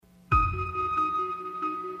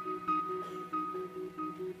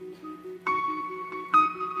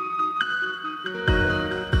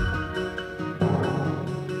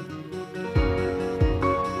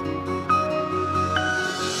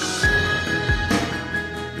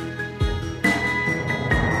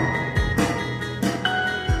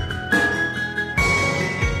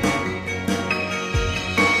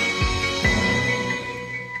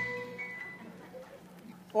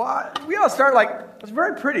ought to start it's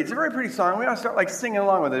very pretty. It's a very pretty song. We ought to start singing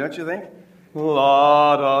along with it, don't you think?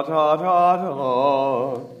 La da da da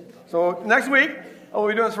da. So next week, we'll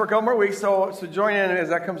be doing this for a couple more weeks. So join in as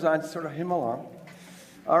that comes on, sort of hymn along.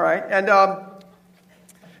 All right, and I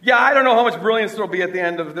don't know how much brilliance there'll be at the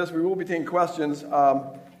end of this. We will be taking questions,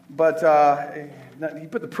 but he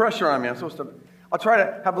put the pressure on me. I'll try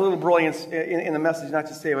to have a little brilliance in the message, not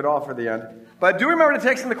just save it all for the end. But do remember to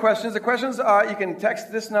text in the questions. The questions, you can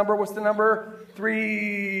text this number. What's the number?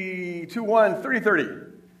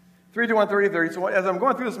 321-3030. 321-3030. So as I'm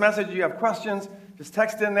going through this message, you have questions, just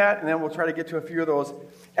text in that, and then we'll try to get to a few of those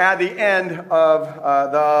at the end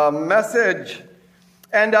of the message.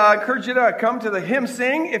 And I encourage you to come to the hymn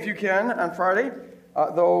sing, if you can, on Friday,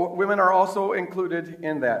 though women are also included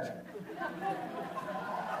in that.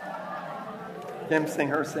 Hymn sing,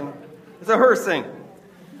 her sing. It's a her sing.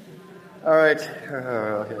 All right.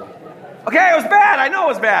 Okay, it was bad. I know it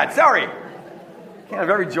was bad. Sorry. Can't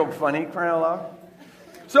have every joke funny, crying out loud.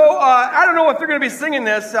 So I don't know if they're going to be singing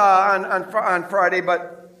this on Friday,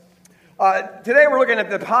 but today we're looking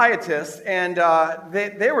at the Pietists, and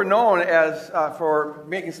they were known as for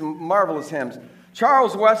making some marvelous hymns.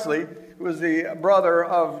 Charles Wesley, who was the brother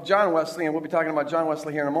of John Wesley, and we'll be talking about John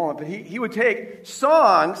Wesley here in a moment, but he would take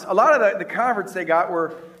songs. A lot of the converts they got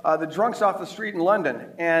were the drunks off the street in London,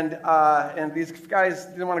 and these guys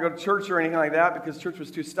didn't want to go to church or anything like that because church was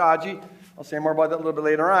too stodgy. I'll say more about that a little bit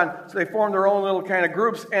later on. So they formed their own little kind of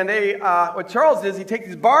groups, and what Charles did is he'd take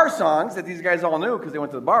these bar songs that these guys all knew because they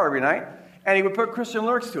went to the bar every night, and he would put Christian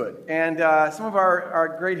lyrics to it. And some of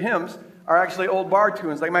our great hymns are actually old bar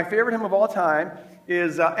tunes. Like my favorite hymn of all time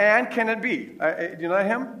is And Can It Be? Do you know that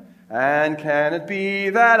hymn? And can it be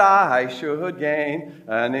that I should gain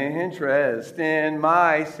an interest in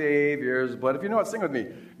my Savior's blood? If you know it, sing with me.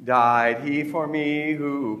 Died he for me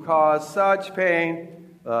who caused such pain.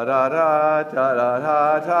 Da da da da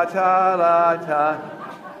da da da da da.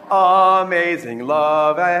 Amazing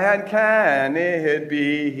love, and can it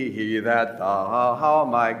be that thou,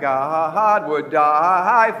 my God, would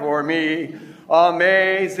die for me?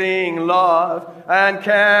 Amazing love, and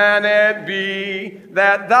can it be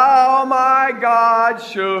that thou, my God,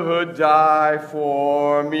 should die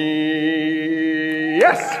for me?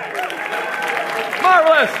 Yes!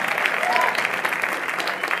 Marvelous!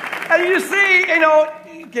 And you see,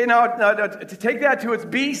 to take that to its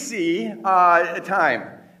BC time,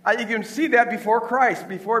 you can see that before Christ,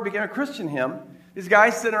 before it became a Christian hymn. These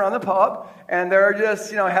guys sitting around the pub, and they're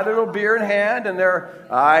just, had a little beer in hand, and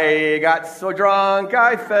I got so drunk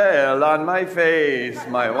I fell on my face.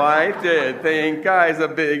 My wife did think I's a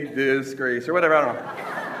big disgrace, or whatever, I don't know.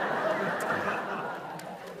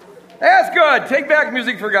 That's good. Take back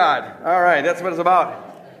music for God. All right, that's what it's about.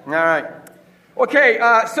 All right. Okay,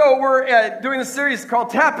 so we're doing this series called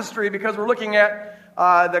Tapestry because we're looking at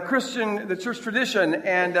the church tradition,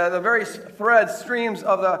 and the various threads, streams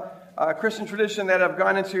of the Christian tradition that have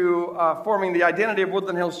gone into forming the identity of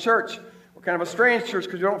Woodland Hills Church. We're kind of a strange church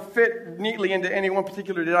because we don't fit neatly into any one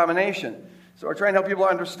particular denomination. So we're trying to help people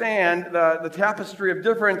understand the tapestry of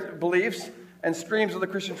different beliefs and streams of the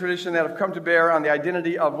Christian tradition that have come to bear on the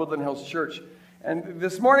identity of Woodland Hills Church. And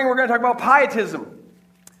this morning we're going to talk about pietism,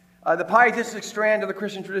 the pietistic strand of the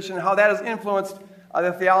Christian tradition, and how that has influenced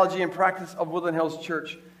the theology and practice of Woodland Hills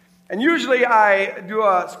Church. And usually I do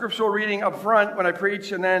a scriptural reading up front when I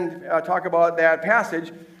preach and then talk about that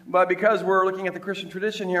passage. But because we're looking at the Christian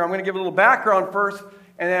tradition here, I'm going to give a little background first,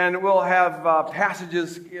 and then we'll have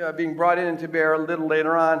passages being brought in to bear a little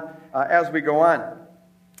later on as we go on.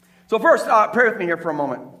 So first, pray with me here for a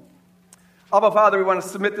moment. Abba, Father, we want to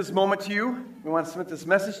submit this moment to you. We want to submit this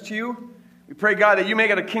message to you. We pray, God, that you make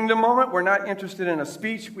it a kingdom moment. We're not interested in a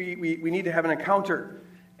speech. We need to have an encounter.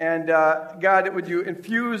 And God, would you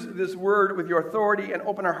infuse this word with your authority and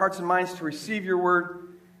open our hearts and minds to receive your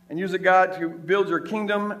word and use it, God, to build your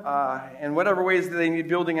kingdom in whatever ways that they need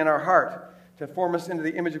building in our heart to form us into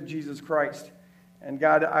the image of Jesus Christ. And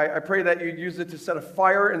God, I pray that you'd use it to set a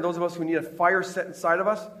fire in those of us who need a fire set inside of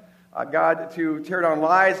us. God, to tear down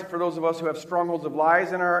lies for those of us who have strongholds of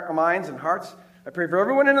lies in our minds and hearts. I pray for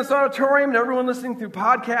everyone in this auditorium and everyone listening through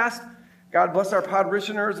podcast. God, bless our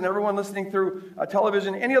parishioners and everyone listening through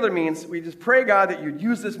television, any other means. We just pray, God, that you'd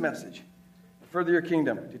use this message to further your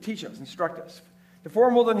kingdom, to teach us, instruct us, to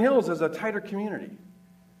form Woodland Hills as a tighter community.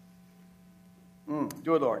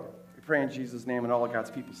 Do it, Lord. We pray in Jesus' name, and all of God's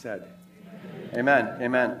people said. Amen.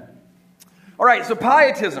 Amen. All right, so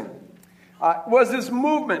pietism was this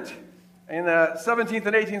movement in the 17th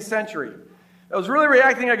and 18th century that was really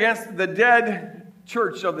reacting against the dead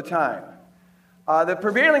church of the time. The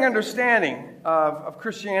prevailing understanding of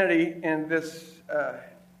Christianity in this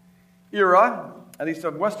era, at least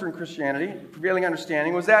of Western Christianity, prevailing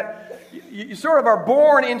understanding, was that you sort of are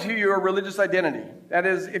born into your religious identity. That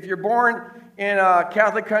is, if you're born in a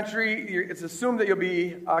Catholic country, it's assumed that you'll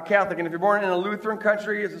be Catholic. And if you're born in a Lutheran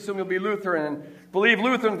country, it's assumed you'll be Lutheran and believe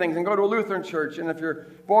Lutheran things and go to a Lutheran church. And if you're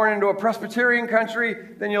born into a Presbyterian country,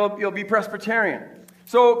 then you'll be Presbyterian.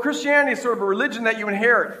 So Christianity is sort of a religion that you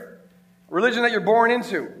inherit, a religion that you're born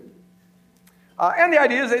into. And the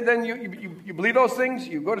idea is that then you believe those things,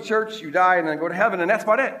 you go to church, you die, and then go to heaven, and that's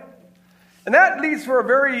about it. And that leads for a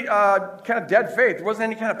very kind of dead faith. There wasn't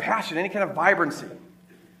any kind of passion, any kind of vibrancy.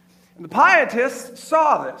 And the pietists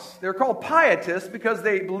saw this. They were called pietists because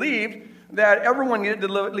they believed that everyone needed to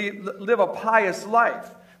live a pious life.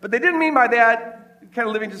 But they didn't mean by that kind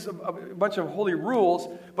of living just a bunch of holy rules,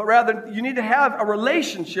 but rather you need to have a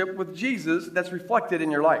relationship with Jesus that's reflected in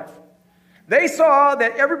your life. They saw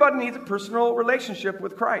that everybody needs a personal relationship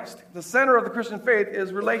with Christ. The center of the Christian faith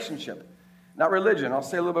is relationship, not religion. I'll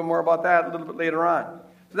say a little bit more about that a little bit later on.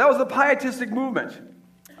 So that was the pietistic movement.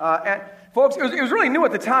 And folks, it was really new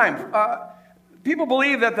at the time. People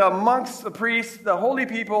believed that the monks, the priests, the holy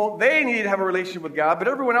people, they needed to have a relationship with God, but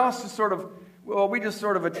everyone else just sort of, well, we just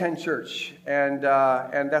sort of attend church, and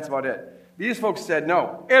that's about it. These folks said,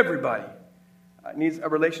 no, everybody needs a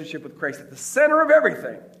relationship with Christ. At the center of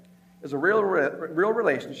everything is a real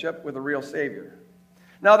relationship with a real Savior.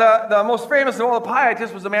 Now, the most famous of all the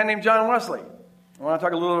pietists was a man named John Wesley. I want to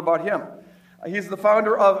talk a little bit about him. He's the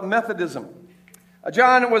founder of Methodism.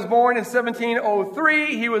 John was born in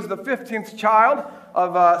 1703. He was the 15th child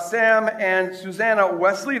of Sam and Susanna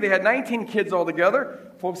Wesley. They had 19 kids altogether.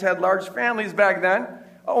 Folks had large families back then.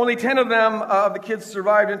 Only 10 of them, of the kids,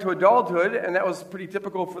 survived into adulthood, and that was pretty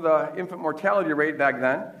typical for the infant mortality rate back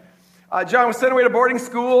then. John was sent away to boarding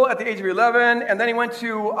school at the age of 11, and then he went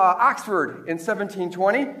to Oxford in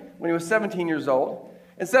 1720 when he was 17 years old.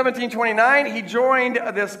 In 1729, he joined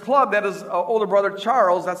this club that his older brother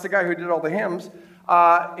Charles, that's the guy who did all the hymns,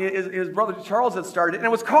 his brother Charles had started, and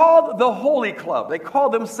it was called the Holy Club. They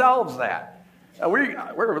called themselves that.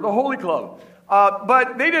 We're the Holy Club.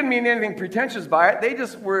 But they didn't mean anything pretentious by it. They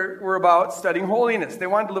just were about studying holiness. They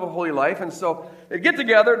wanted to live a holy life. And so they'd get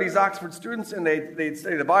together, these Oxford students, and they'd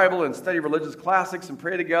study the Bible and study religious classics and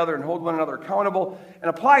pray together and hold one another accountable and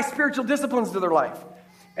apply spiritual disciplines to their life.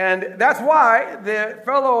 And that's why the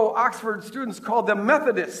fellow Oxford students called them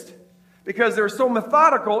Methodists, because they were so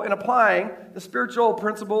methodical in applying the spiritual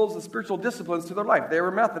principles, the spiritual disciplines to their life. They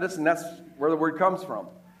were Methodists, and that's where the word comes from.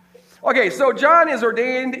 Okay, so John is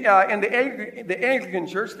ordained in the Anglican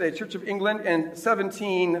Church, the Church of England, in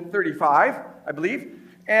 1735, I believe.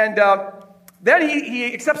 And then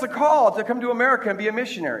he accepts a call to come to America and be a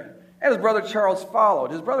missionary. And his brother Charles followed.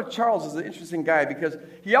 His brother Charles is an interesting guy because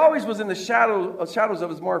he always was in the shadows of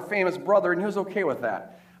his more famous brother, and he was okay with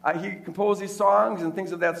that. He composed these songs and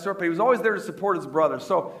things of that sort, but he was always there to support his brother.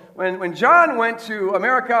 So when John went to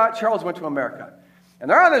America, Charles went to America. And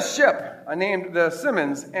they're on this ship named the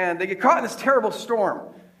Simmons, and they get caught in this terrible storm.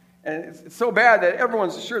 And it's so bad that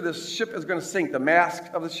everyone's sure this ship is going to sink. The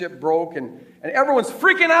mast of the ship broke, and everyone's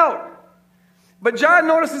freaking out. But John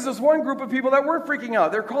notices this one group of people that weren't freaking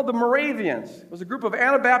out. They're called the Moravians. It was a group of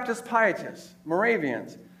Anabaptist pietists,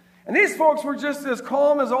 Moravians. And these folks were just as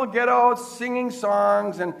calm as all get out, singing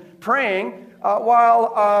songs and praying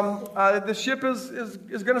while the ship is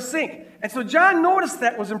going to sink. And so John noticed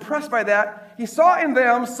that, was impressed by that. He saw in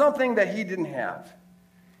them something that he didn't have.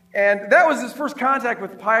 And that was his first contact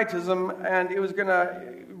with pietism, and it was going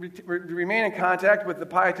to remain in contact with the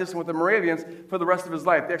pietists and with the Moravians for the rest of his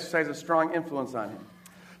life. They exercised a strong influence on him.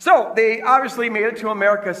 So they obviously made it to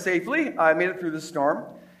America safely, made it through the storm.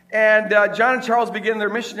 And John and Charles begin their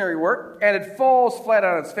missionary work, and it falls flat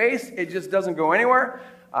on its face. It just doesn't go anywhere.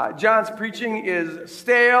 John's preaching is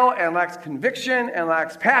stale and lacks conviction and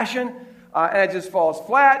lacks passion, and it just falls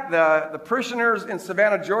flat. The parishioners in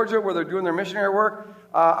Savannah, Georgia, where they're doing their missionary work,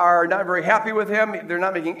 are not very happy with him. They're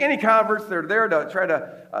not making any converts. They're there to try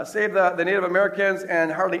to save the Native Americans,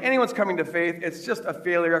 and hardly anyone's coming to faith. It's just a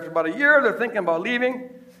failure. After about a year, they're thinking about leaving.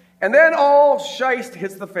 And then all shiest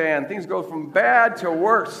hits the fan. Things go from bad to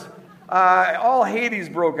worse. All Hades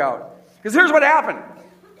broke out. Because here's what happened.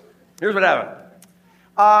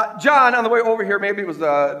 John, on the way over here, maybe it was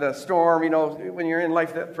the storm. You know, when you're in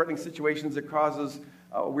life-threatening situations, it causes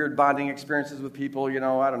weird bonding experiences with people. You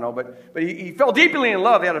know, I don't know. But he fell deeply in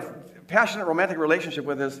love. He had a passionate romantic relationship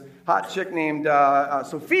with this hot chick named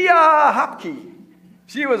Sophia Hopke.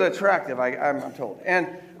 She was attractive, I'm told. And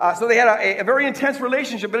so they had a very intense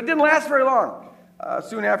relationship, but it didn't last very long.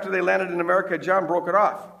 Soon after they landed in America, John broke it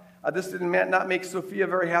off. This did not make Sophia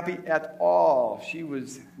very happy at all. She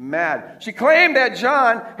was mad. She claimed that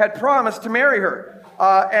John had promised to marry her.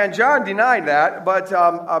 And John denied that, but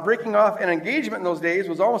breaking off an engagement in those days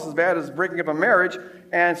was almost as bad as breaking up a marriage.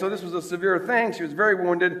 And so this was a severe thing. She was very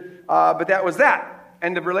wounded, but that was that.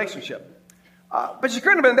 End of relationship. But she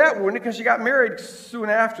couldn't have been that wounded because she got married soon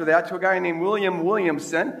after that to a guy named William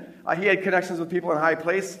Williamson. He had connections with people in high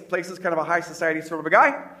places, kind of a high society sort of a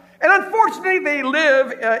guy. And unfortunately, they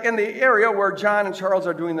live in the area where John and Charles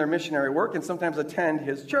are doing their missionary work and sometimes attend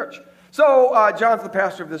his church. So John's the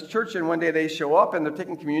pastor of this church, and one day they show up and they're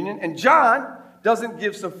taking communion, and John doesn't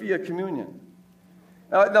give Sophia communion.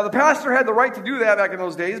 Now, the pastor had the right to do that back in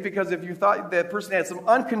those days because if you thought that person had some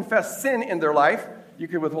unconfessed sin in their life, you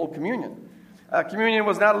could withhold communion. Communion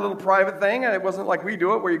was not a little private thing, and it wasn't like we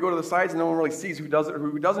do it, where you go to the sides and no one really sees who does it or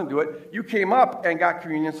who doesn't do it. You came up and got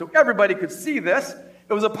communion so everybody could see this.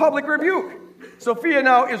 It was a public rebuke. Sophia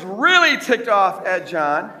now is really ticked off at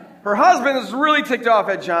John. Her husband is really ticked off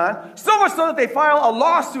at John, so much so that they file a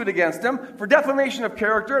lawsuit against him for defamation of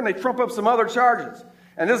character, and they trump up some other charges.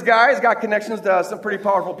 And this guy's got connections to some pretty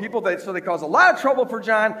powerful people, so they cause a lot of trouble for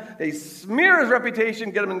John. They smear his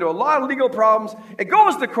reputation, get him into a lot of legal problems. It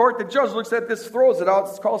goes to court. The judge looks at this, throws it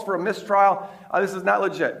out, calls for a mistrial. This is not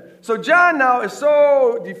legit. So John now is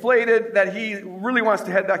so deflated that he really wants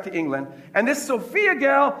to head back to England. And this Sophia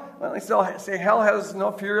gal, well, they say hell has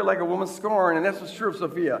no fury like a woman's scorn, and that's what's true of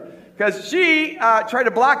Sophia. Because she tried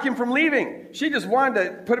to block him from leaving. She just wanted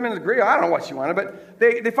to put him in his grave. I don't know what she wanted, but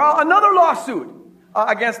they file another lawsuit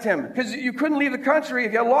against him, because you couldn't leave the country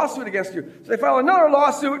if you had a lawsuit against you. So they file another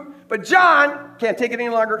lawsuit, but John can't take it any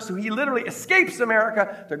longer, so he literally escapes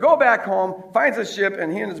America to go back home, finds a ship,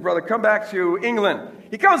 and he and his brother come back to England.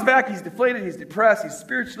 He comes back, he's deflated, he's depressed, he's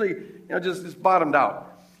spiritually, just bottomed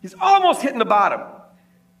out. He's almost hitting the bottom.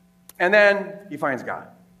 And then he finds God,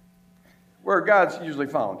 where God's usually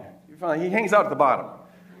found. He hangs out at the bottom.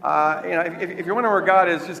 If you're wondering where God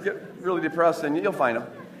is, just get really depressed and you'll find him.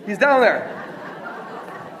 He's down there.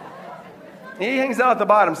 He hangs out at the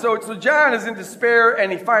bottom. So John is in despair,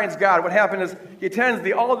 and he finds God. What happened is he attends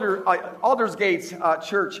the Aldersgate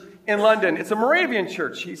Church in London. It's a Moravian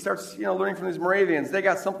church. He starts learning from these Moravians. They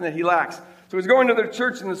got something that he lacks. So he's going to their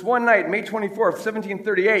church, and this one night, May 24th,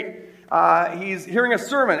 1738, he's hearing a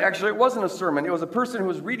sermon. Actually, it wasn't a sermon. It was a person who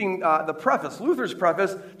was reading the preface, Luther's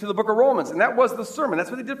preface to the book of Romans. And that was the sermon.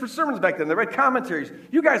 That's what they did for sermons back then. They read commentaries.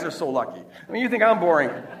 You guys are so lucky. I mean, you think I'm boring.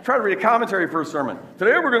 Try to read a commentary for a sermon.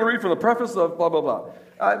 Today we're going to read from the preface of blah, blah, blah.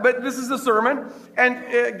 But this is the sermon.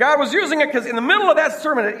 And God was using it because in the middle of that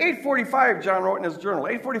sermon at 8:45, John wrote in his journal,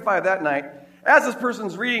 8:45 that night, as this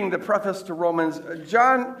person's reading the preface to Romans,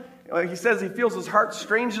 John, he says he feels his heart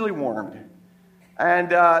strangely warmed.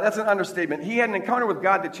 And that's an understatement. He had an encounter with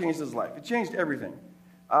God that changed his life. It changed everything.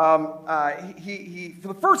 He for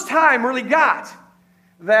the first time, really got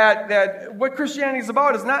that what Christianity is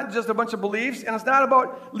about is not just a bunch of beliefs, and it's not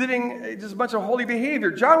about living just a bunch of holy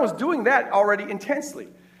behavior. John was doing that already intensely.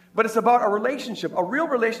 But it's about a relationship, a real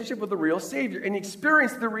relationship with the real Savior. And he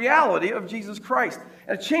experienced the reality of Jesus Christ.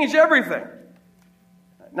 And it changed everything.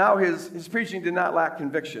 Now his preaching did not lack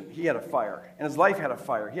conviction. He had a fire. And his life had a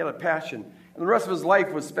fire. He had a passion. And the rest of his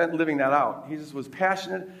life was spent living that out. He just was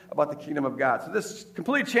passionate about the kingdom of God. So this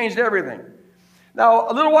completely changed everything. Now,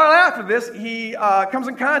 a little while after this, he comes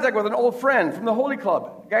in contact with an old friend from the Holy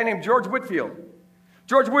Club, a guy named George Whitefield.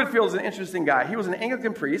 George Whitefield is an interesting guy. He was an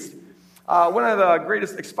Anglican priest, one of the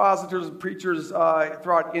greatest expositors and preachers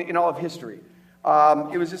throughout in all of history.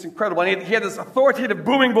 It was just incredible. And he had this authoritative,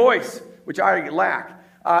 booming voice, which I lack.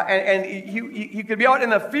 And he could be out in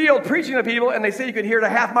the field preaching to people, and they say you could hear it a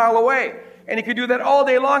half mile away. And he could do that all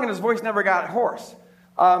day long, and his voice never got hoarse.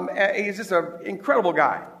 He's just an incredible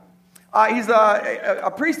guy. He's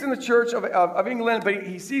a priest in the Church of England, but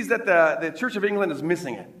he sees that the Church of England is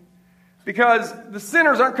missing it. Because the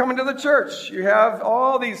sinners aren't coming to the church. You have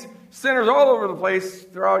all these sinners all over the place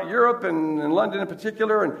throughout Europe and in London in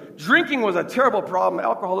particular. And drinking was a terrible problem,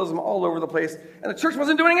 alcoholism all over the place. And the church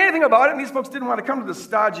wasn't doing anything about it, and these folks didn't want to come to the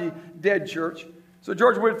stodgy, dead church. So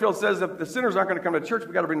George Whitefield says if the sinners aren't going to come to church,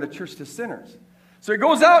 we've got to bring the church to sinners. So he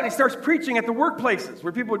goes out and he starts preaching at the workplaces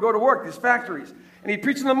where people would go to work, these factories. And he'd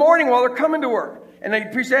preach in the morning while they're coming to work. And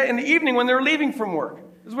he'd preach that in the evening when they're leaving from work.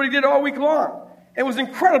 This is what he did all week long. It was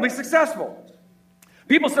incredibly successful.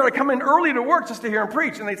 People started coming early to work just to hear him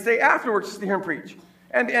preach, and they'd stay afterwards just to hear him preach.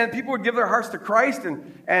 And people would give their hearts to Christ,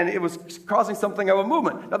 and it was causing something of a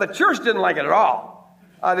movement. Now, the church didn't like it at all.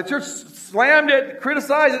 The church slammed it,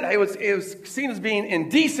 criticized it. It was seen as being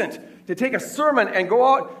indecent to take a sermon and go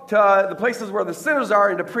out to the places where the sinners are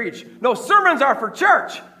and to preach. No, sermons are for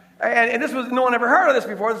church. And this was, no one ever heard of this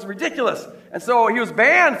before. This is ridiculous. And so he was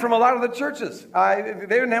banned from a lot of the churches. They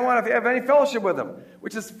didn't want to have any fellowship with him,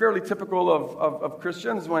 which is fairly typical of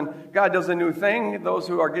Christians. When God does a new thing, those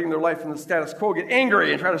who are getting their life from the status quo get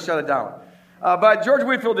angry and try to shut it down. But George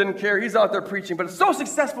Whitefield didn't care. He's out there preaching, but it's so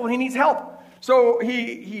successful he needs help. So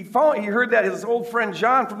he heard that his old friend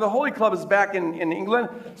John from the Holy Club is back in England.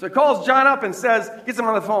 So he calls John up and gets him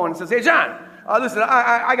on the phone and says, "Hey, John, listen,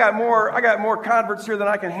 I got more converts here than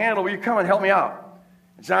I can handle. Will you come and help me out?"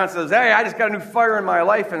 And John says, "Hey, I just got a new fire in my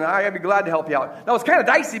life, and I'd be glad to help you out." That was kind of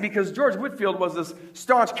dicey because George Whitefield was this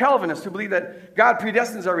staunch Calvinist who believed that God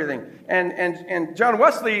predestines everything, and John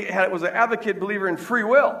Wesley was an advocate believer in free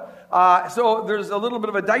will. So there's a little bit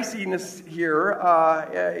of a diciness here,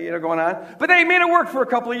 going on. But they made it work for a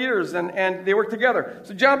couple of years, and they worked together.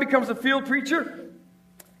 So John becomes a field preacher,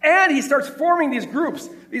 and he starts forming these groups.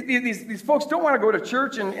 These folks don't want to go to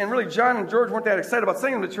church, and really John and George weren't that excited about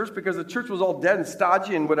sending them to church because the church was all dead and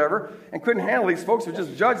stodgy and whatever, and couldn't handle these folks or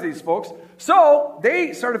just judge these folks. So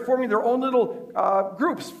they started forming their own little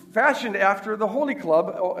groups, fashioned after the Holy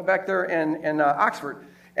Club back there in Oxford.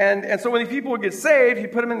 And so when these people would get saved,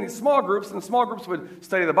 he'd put them in these small groups, and the small groups would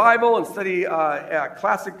study the Bible and study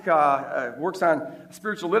classic works on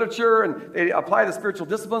spiritual literature, and they'd apply the spiritual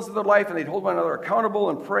disciplines of their life, and they'd hold one another accountable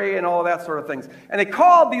and pray and all of that sort of things. And they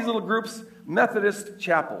called these little groups Methodist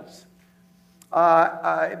chapels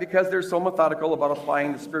because they're so methodical about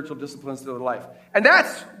applying the spiritual disciplines to their life. And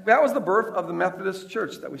that was the birth of the Methodist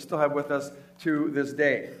Church that we still have with us to this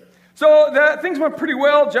day. So things went pretty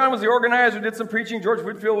well. John was the organizer, did some preaching. George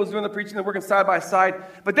Whitefield was doing the preaching. They're working side by side.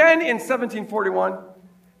 But then in 1741,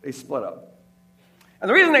 they split up. And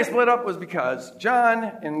the reason they split up was because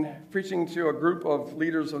John, in preaching to a group of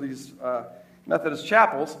leaders of these Methodist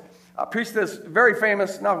chapels, preached this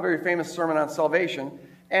not very famous sermon on salvation.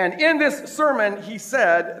 And in this sermon, he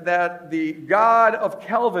said that the God of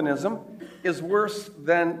Calvinism is worse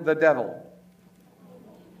than the devil.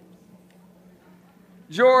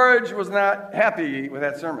 George was not happy with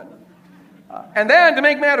that sermon. And then, to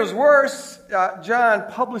make matters worse,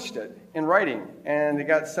 John published it in writing, and it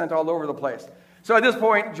got sent all over the place. So at this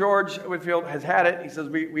point, George Whitefield has had it. He says,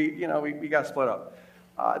 we got to split up.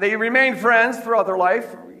 They remained friends throughout their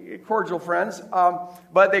life, cordial friends,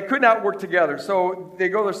 but they could not work together. So they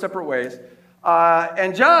go their separate ways.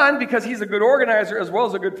 And John, because he's a good organizer as well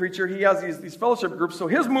as a good preacher, he has these fellowship groups, so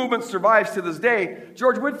his movement survives to this day.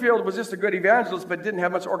 George Whitefield was just a good evangelist, but didn't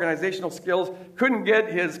have much organizational skills, couldn't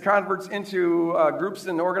get his converts into groups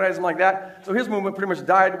and organize them like that, so his movement pretty much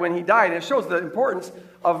died when he died. And it shows the importance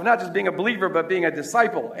of not just being a believer, but being a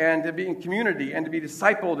disciple, and to be in community, and to be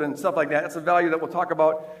discipled and stuff like that. That's a value that we'll talk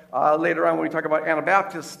about later on when we talk about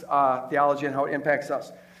Anabaptist theology and how it impacts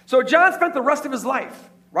us. So John spent the rest of his life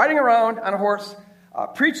riding around on a horse,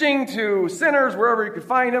 preaching to sinners wherever you could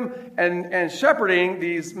find them, and shepherding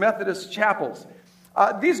these Methodist chapels.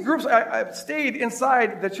 These groups stayed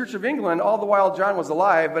inside the Church of England all the while John was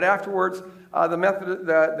alive, but afterwards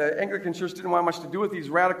the Anglican Church didn't want much to do with these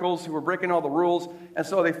radicals who were breaking all the rules, and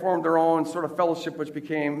so they formed their own sort of fellowship, which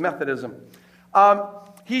became Methodism.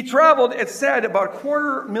 He traveled, it's said, about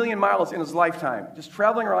 250,000 miles in his lifetime, just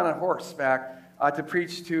traveling around on horseback, to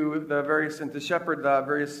preach to and to shepherd the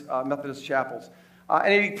various Methodist chapels.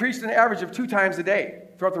 And he preached an average of 2 times a day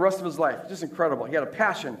throughout the rest of his life. Just incredible. He had a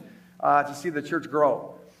passion to see the church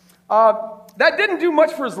grow. That didn't do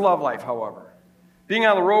much for his love life, however. Being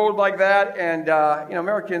on the road like that, and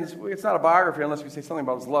Americans, it's not a biography unless we say something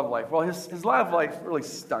about his love life. Well, his love life really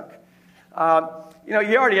stunk.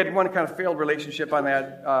 He already had one kind of failed relationship on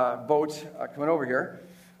that boat coming over here.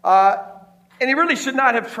 And he really should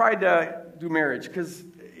not have tried to do marriage, because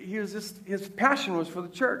his passion was for the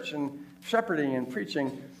church and shepherding and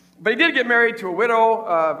preaching. But he did get married to a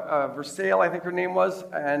widow, Versailles, I think her name was,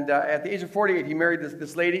 and at the age of 48, he married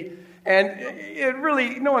this lady. And it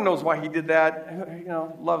really, no one knows why he did that.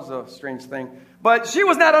 Love's a strange thing. But she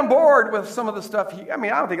was not on board with some of the stuff. I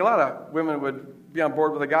don't think a lot of women would be on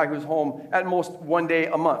board with a guy who's home at most 1 day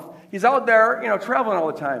a month. He's out there, traveling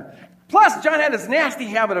all the time. Plus, John had this nasty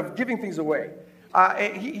habit of giving things away.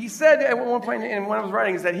 He said at one point in one of his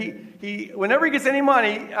writings that he whenever he gets any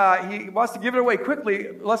money, he wants to give it away quickly,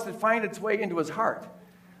 lest it find its way into his heart.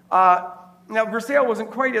 Now, Versailles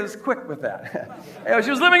wasn't quite as quick with that. She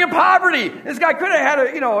was living in poverty. This guy could have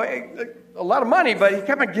had a lot of money, but he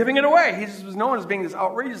kept on giving it away. He just was known as being this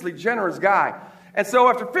outrageously generous guy. And so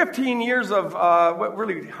after 15 years of what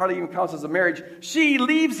really hardly even counts as a marriage, she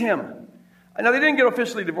leaves him. Now, they didn't get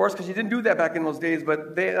officially divorced because you didn't do that back in those days,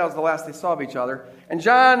 but that was the last they saw of each other. And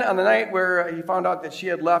John, on the night where he found out that she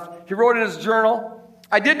had left, he wrote in his journal,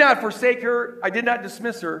 I did not forsake her, I did not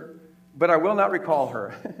dismiss her, but I will not recall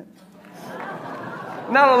her.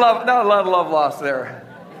 Not a lot of love lost there.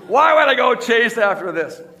 Why would I go chase after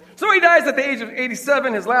this? So he dies at the age of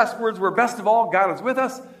 87. His last words were, best of all, God is with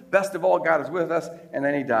us. Best of all, God is with us. And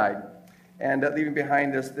then he died, and leaving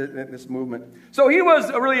behind this movement. So he was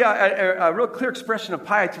a real clear expression of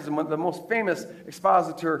pietism, one of the most famous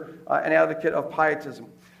expositor and advocate of pietism.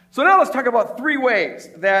 So now let's talk about 3 ways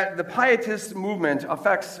that the pietist movement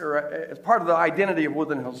affects or is part of the identity of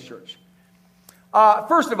Woodland Hills Church.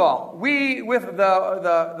 First of all, we, with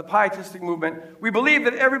the pietistic movement, we believe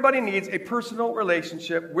that everybody needs a personal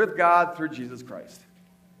relationship with God through Jesus Christ.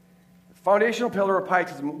 The foundational pillar of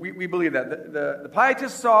pietism, we believe that. The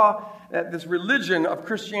pietists saw that this religion of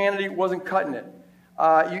Christianity wasn't cutting it.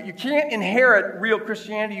 You can't inherit real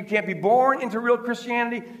Christianity. You can't be born into real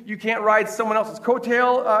Christianity. You can't ride someone else's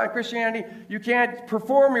coattail in Christianity. You can't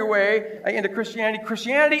perform your way into Christianity.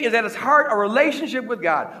 Christianity is at its heart a relationship with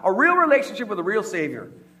God, a real relationship with a real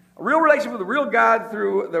Savior, a real relationship with a real God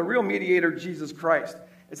through the real mediator, Jesus Christ.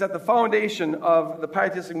 It's at the foundation of the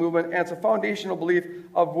pietistic movement, and it's a foundational belief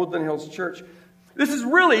of Woodland Hills Church. This is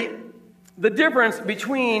really the difference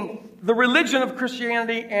between the religion of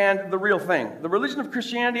Christianity and the real thing. The religion of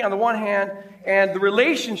Christianity on the one hand, and the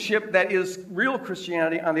relationship that is real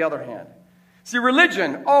Christianity on the other hand. See,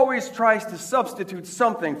 religion always tries to substitute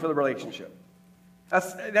something for the relationship.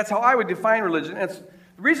 That's how I would define religion. And it's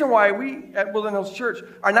the reason why we at Woodland Hills Church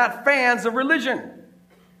are not fans of religion.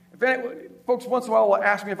 Folks once in a while will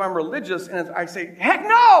ask me if I'm religious, and I say, heck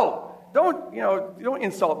no! Don't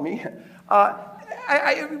insult me.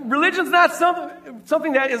 Religion's not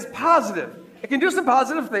something that is positive. It can do some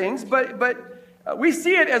positive things, but we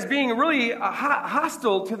see it as being really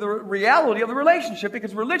hostile to the reality of the relationship,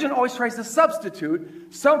 because religion always tries to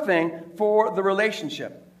substitute something for the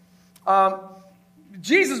relationship.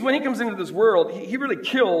 Jesus, when he comes into this world, he really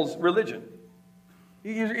kills religion.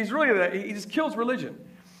 He just kills religion.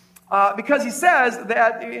 Because he says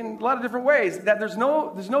that in a lot of different ways that there's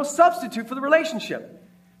no substitute for the relationship.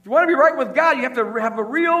 If you want to be right with God, you have to have a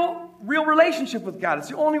real relationship with God. It's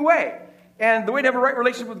the only way. And the way to have a right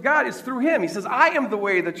relationship with God is through him. He says, I am the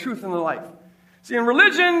way, the truth, and the life. See, in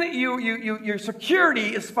religion, your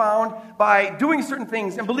security is found by doing certain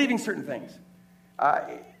things and believing certain things.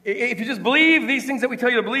 If you just believe these things that we tell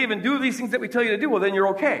you to believe and do these things that we tell you to do, well, then you're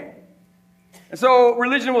okay. And so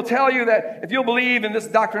religion will tell you that if you'll believe in this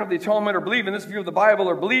doctrine of the atonement, or believe in this view of the Bible,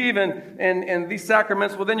 or believe in these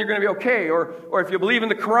sacraments, well, then you're going to be okay. Or if you believe in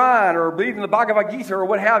the Quran, or believe in the Bhagavad Gita, or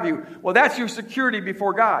what have you, well, that's your security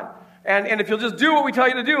before God. And if you'll just do what we tell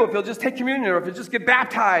you to do, if you'll just take communion, or if you'll just get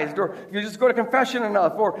baptized, or if you'll just go to confession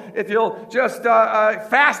enough, or if you'll just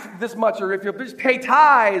fast this much, or if you'll just pay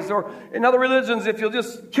tithes, or in other religions, if you'll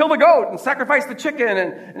just kill the goat and sacrifice the chicken,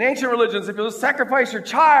 and in ancient religions, if you'll just sacrifice your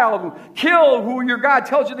child and kill who your God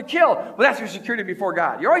tells you to kill, well, that's your security before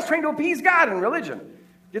God. You're always trying to appease God in religion.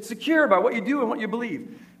 Get secure by what you do and what you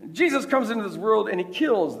believe. Jesus comes into this world and he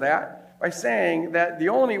kills that by saying that the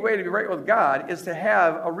only way to be right with God is to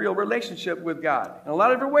have a real relationship with God. In a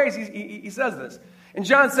lot of different ways, he says this. In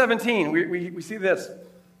John 17, we see this.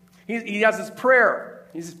 He has this prayer.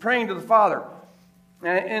 He's praying to the Father.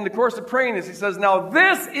 And in the course of praying this, he says, now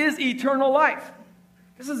this is eternal life.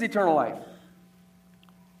 This is eternal life.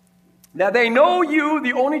 That they know you,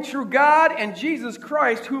 the only true God, and Jesus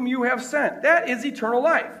Christ, whom you have sent. That is eternal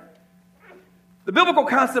life. The biblical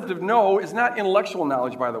concept of know is not intellectual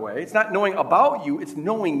knowledge, by the way. It's not knowing about you, it's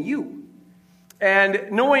knowing you.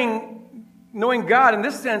 And knowing God in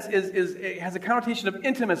this sense it has a connotation of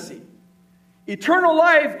intimacy. Eternal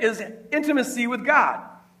life is intimacy with God.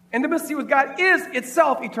 Intimacy with God is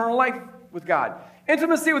itself eternal life with God.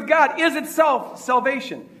 Intimacy with God is itself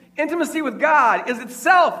salvation. Intimacy with God is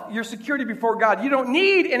itself your security before God. You don't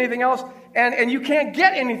need anything else, and you can't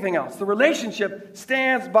get anything else. The relationship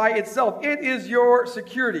stands by itself. It is your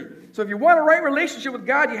security. So if you want a right relationship with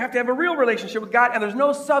God, you have to have a real relationship with God, and there's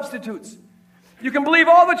no substitutes. You can believe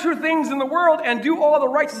all the true things in the world and do all the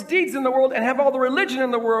righteous deeds in the world and have all the religion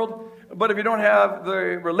in the world, but if you don't have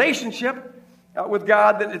the relationship with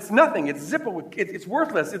God, then it's nothing. It's zippo. It's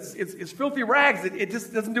worthless. It's filthy rags. It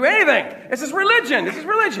just doesn't do anything. It's just religion. It's just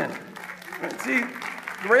religion. See,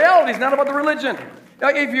 the reality is not about the religion. Now,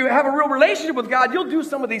 if you have a real relationship with God, you'll do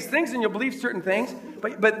some of these things and you'll believe certain things,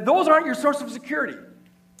 but those aren't your source of security.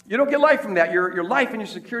 You don't get life from that. Your life and your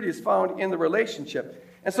security is found in the relationship.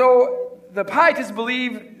 And so the Pietists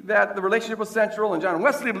believe that the relationship was central, and John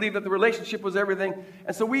Wesley believed that the relationship was everything.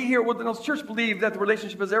 And so we here at Woodland Hills Church believe that the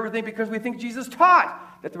relationship is everything because we think Jesus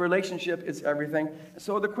taught that the relationship is everything. And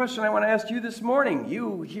so the question I want to ask you this morning,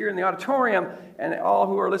 you here in the auditorium and all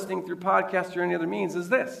who are listening through podcasts or any other means, is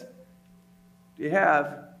this. Do you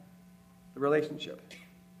have the relationship? Do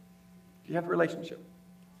you have a relationship?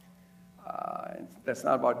 That's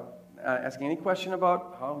not about asking any question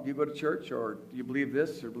about how do you go to church, or do you believe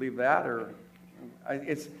this or believe that, or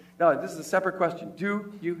this is a separate question.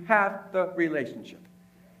 Do you have the relationship?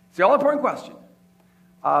 It's the all-important question.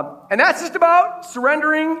 And that's just about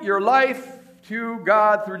surrendering your life to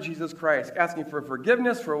God through Jesus Christ, asking for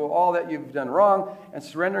forgiveness for all that you've done wrong, and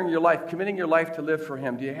surrendering your life, committing your life to live for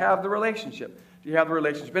Him. Do you have the relationship? Do you have the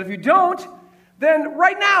relationship? But if you don't, then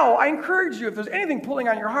right now, I encourage you, if there's anything pulling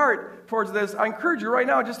on your heart towards this, I encourage you right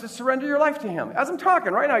now just to surrender your life to Him. As I'm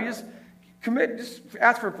talking right now, you just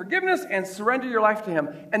ask for forgiveness and surrender your life to Him.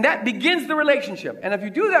 And that begins the relationship. And if you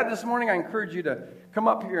do that this morning, I encourage you to come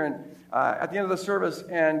up here and at the end of the service,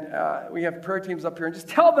 and we have prayer teams up here, and just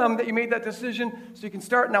tell them that you made that decision so you can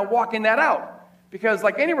start now walking that out. Because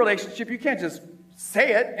like any relationship, you can't just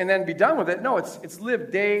say it and then be done with it. No, it's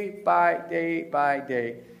lived day by day by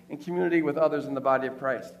day in community with others in the body of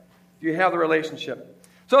Christ. Do you have the relationship?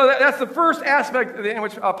 So that's the first aspect in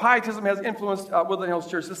which Pietism has influenced Woodland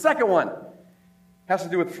Hills Church. The second one has to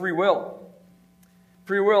do with free will.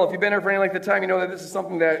 Free will. If you've been here for any length of time, you know that this is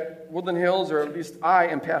something that Woodland Hills, or at least I,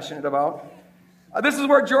 am passionate about. This is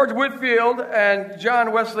where George Whitefield and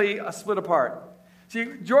John Wesley split apart. See,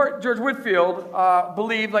 George Whitefield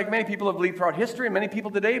believed, like many people have believed throughout history, and many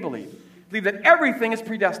people today believe that everything is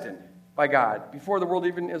predestined by God before the world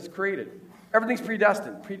even is created. Everything's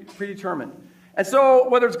predestined, predetermined. And so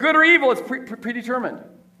whether it's good or evil, it's predetermined.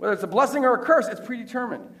 Whether it's a blessing or a curse, it's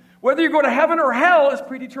predetermined. Whether you go to heaven or hell is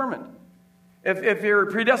predetermined. If you're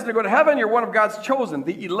predestined to go to heaven, you're one of God's chosen,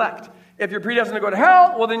 the elect. If you're predestined to go to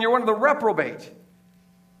hell, well, then you're one of the reprobate.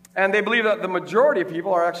 And they believe that the majority of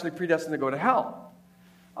people are actually predestined to go to hell.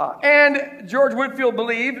 And George Whitefield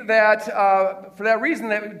believed that, for that reason,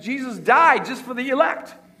 that Jesus died just for the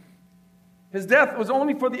elect. His death was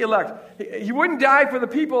only for the elect. He wouldn't die for the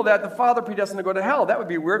people that the Father predestined to go to hell. That would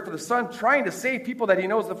be weird for the Son trying to save people that He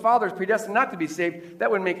knows the Father is predestined not to be saved.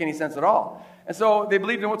 That wouldn't make any sense at all. And so they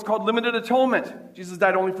believed in what's called limited atonement. Jesus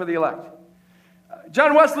died only for the elect.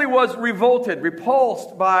 John Wesley was revolted,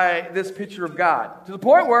 repulsed by this picture of God, to the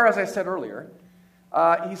point where, as I said earlier,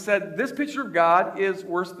 he said, this picture of God is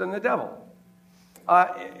worse than the devil.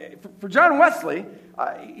 For John Wesley,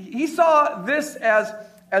 he saw this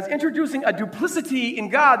as introducing a duplicity in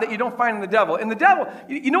God that you don't find in the devil. In the devil,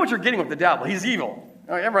 you know what you're getting with the devil. He's evil.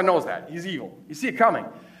 Everyone knows that. He's evil. You see it coming.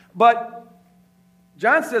 But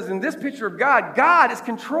John says in this picture of God, God is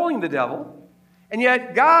controlling the devil, and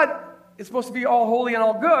yet God is supposed to be all holy and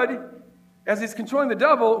all good, as He's controlling the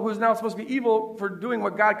devil, who is now supposed to be evil for doing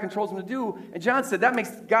what God controls him to do. And John said that makes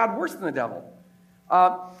God worse than the devil.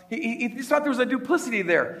 He thought there was a duplicity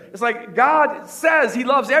there. It's like God says He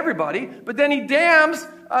loves everybody, but then He damns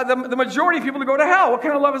the majority of people to go to hell. What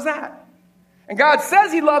kind of love is that? And God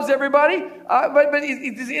says He loves everybody, but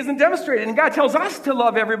it isn't demonstrated. And God tells us to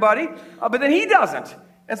love everybody, but then He doesn't.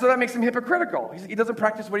 And so that makes Him hypocritical. He doesn't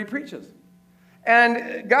practice what He preaches.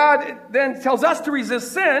 And God then tells us to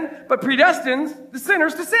resist sin, but predestines the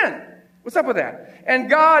sinners to sin. What's up with that? And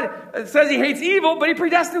God says He hates evil, but He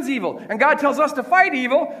predestines evil. And God tells us to fight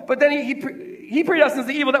evil, but then He predestines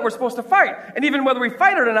the evil that we're supposed to fight. And even whether we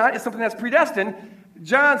fight it or not is something that's predestined.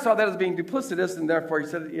 John saw that as being duplicitous, and therefore he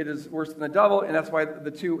said it is worse than the devil, and that's why the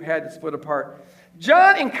two had to split apart.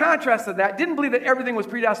 John, in contrast to that, didn't believe that everything was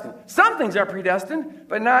predestined. Some things are predestined,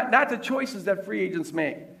 but not the choices that free agents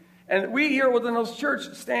make. And we here within Hills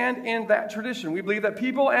Church stand in that tradition. We believe that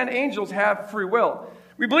people and angels have free will.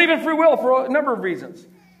 We believe in free will for a number of reasons.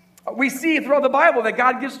 We see throughout the Bible that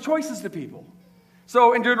God gives choices to people.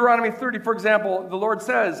 So in Deuteronomy 30, for example, the Lord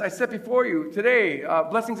says, I set before you today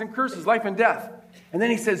blessings and curses, life and death. And then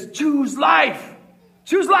He says, choose life.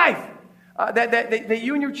 Choose life, that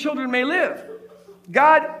you and your children may live.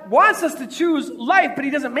 God wants us to choose life, but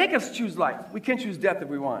He doesn't make us choose life. We can choose death if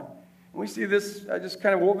we want. And we see this just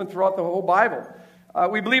kind of woven throughout the whole Bible.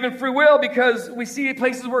 We believe in free will because we see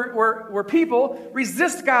places where people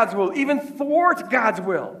resist God's will, even thwart God's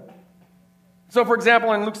will. So, for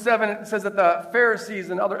example, in Luke 7, it says that the Pharisees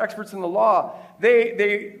and other experts in the law,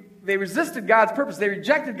 they resisted God's purpose. They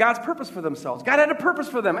rejected God's purpose for themselves. God had a purpose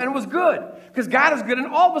for them, and it was good, because God is good, and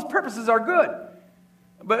all of His purposes are good.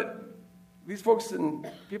 But these folks and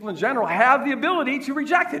people in general have the ability to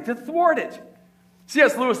reject it, to thwart it.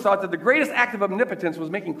 C.S. Lewis thought that the greatest act of omnipotence was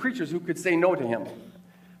making creatures who could say no to him.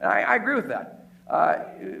 And I agree with that.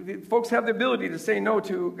 Folks have the ability to say no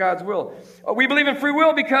to God's will. We believe in free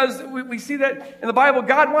will because we see that in the Bible,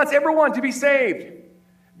 God wants everyone to be saved.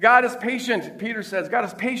 God is patient, Peter says. God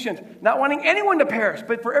is patient, not wanting anyone to perish,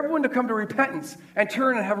 but for everyone to come to repentance and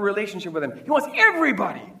turn and have a relationship with him. He wants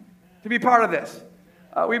everybody to be part of this.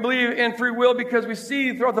 We believe in free will because we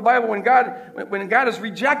see throughout the Bible when God is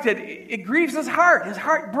rejected, it grieves his heart. His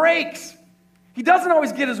heart breaks. He doesn't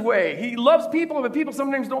always get his way. He loves people, but people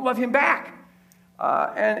sometimes don't love him back.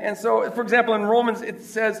 And so, for example, in Romans, it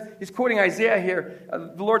says, he's quoting Isaiah here,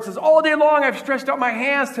 the Lord says, all day long I've stretched out my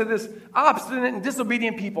hands to this obstinate and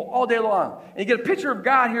disobedient people, all day long. And you get a picture of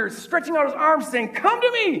God here stretching out his arms saying, come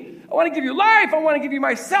to me. I want to give you life. I want to give you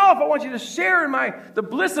myself. I want you to share in the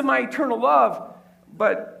bliss of my eternal love.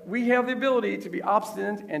 But we have the ability to be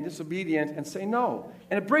obstinate and disobedient and say no.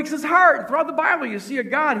 And it breaks his heart. Throughout the Bible, you see a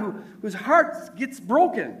God whose heart gets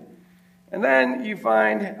broken. And then you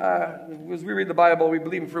find, as we read the Bible, we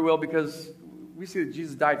believe in free will because we see that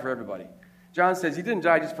Jesus died for everybody. John says he didn't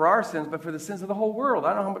die just for our sins, but for the sins of the whole world.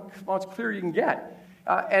 I don't know how much clearer you can get.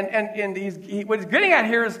 And what he's getting at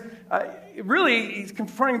here is, really, he's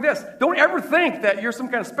confronting this. Don't ever think that you're some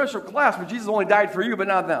kind of special class where Jesus only died for you, but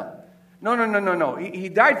not them. No. He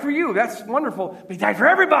died for you. That's wonderful. But he died for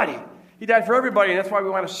everybody. He died for everybody, and that's why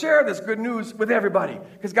we want to share this good news with everybody,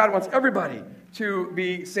 because God wants everybody to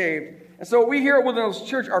be saved. And so we here at Woodlands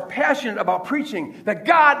Church are passionate about preaching that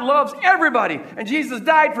God loves everybody, and Jesus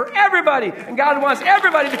died for everybody, and God wants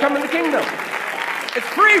everybody to come in the kingdom. It's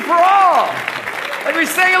free for all. Like we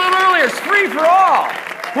sang a little earlier, it's free for all.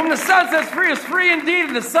 Whom the Son sets free is free indeed,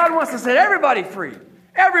 and the Son wants to set everybody free.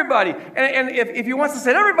 Everybody. And if he wants to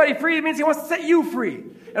set everybody free, it means he wants to set you free.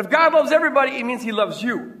 And if God loves everybody, it means he loves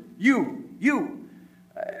you. You.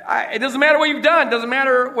 It doesn't matter what you've done. It doesn't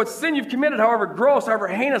matter what sin you've committed, however gross, however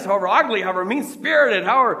heinous, however ugly, however mean-spirited,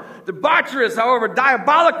 however debaucherous, however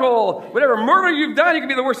diabolical, whatever murder you've done. You can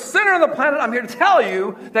be the worst sinner on the planet. I'm here to tell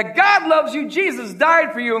you that God loves you. Jesus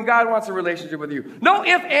died for you, and God wants a relationship with you. No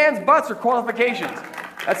ifs, ands, buts, or qualifications.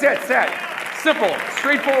 That's it. It's that. Simple.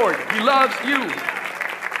 Straightforward. He loves you.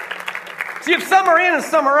 See, if some are in and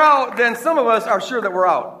some are out, then some of us are sure that we're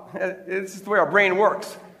out. It's just the way our brain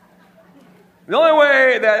works. The only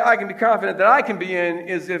way that I can be confident that I can be in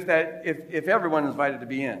is if everyone is invited to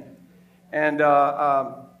be in. And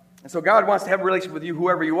so God wants to have a relationship with you,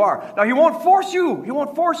 whoever you are. Now, he won't force you. He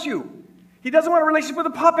won't force you. He doesn't want a relationship with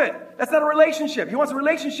a puppet. That's not a relationship. He wants a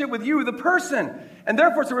relationship with you, the person. And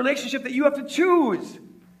therefore, it's a relationship that you have to choose.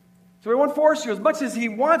 So he won't force you. As much as he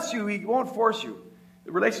wants you, he won't force you.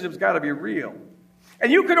 The relationship's got to be real.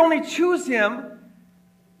 And you could only choose him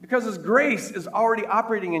because his grace is already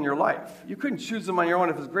operating in your life. You couldn't choose him on your own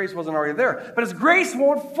if his grace wasn't already there. But his grace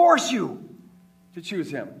won't force you to choose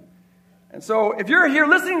him. And so if you're here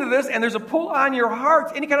listening to this and there's a pull on your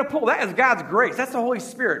heart, any kind of pull, that is God's grace. That's the Holy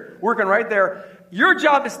Spirit working right there. Your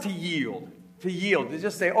job is to yield, to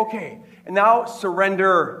just say, okay, and now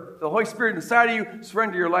surrender. The Holy Spirit inside of you,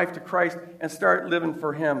 surrender your life to Christ and start living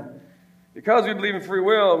for him. Because we believe in free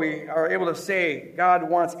will, we are able to say God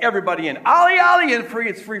wants everybody in. Ollie, ollie, and free,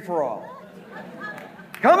 it's free for all.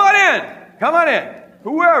 Come on in.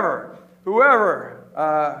 Whoever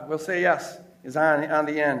will say yes is on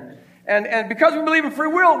the end. And because we believe in free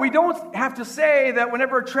will, we don't have to say that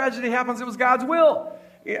whenever a tragedy happens, it was God's will.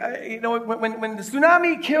 You know, when the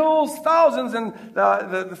tsunami kills thousands and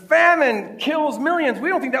the famine kills millions, we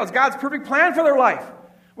don't think that was God's perfect plan for their life.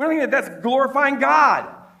 We don't think that that's glorifying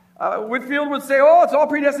God. Whitfield would say, it's all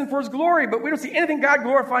predestined for his glory, but we don't see anything God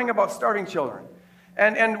glorifying about starving children.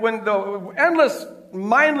 And when the endless,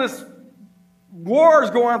 mindless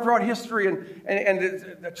wars go on throughout history and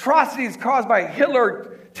the atrocities caused by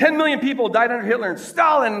Hitler, 10 million people died under Hitler and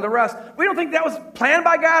Stalin and the rest, we don't think that was planned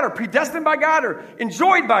by God or predestined by God or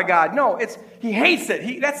enjoyed by God. No, he hates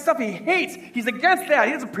it. That's stuff he hates. He's against that.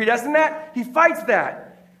 He doesn't predestine that. He fights that.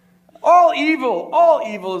 All evil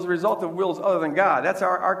is a result of wills other than God. That's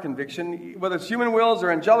our conviction, whether it's human wills or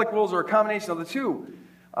angelic wills or a combination of the two.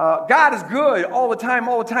 God is good all the time.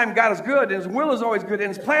 God is good, and his will is always good,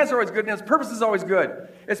 and his plans are always good, and his purpose is always good.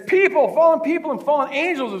 It's fallen people and fallen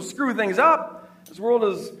angels who screw things up. This world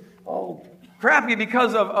is all crappy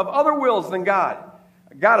because of other wills than God.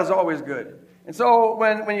 God is always good. And so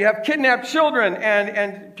when you have kidnapped children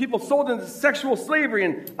and people sold into sexual slavery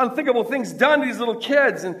and unthinkable things done to these little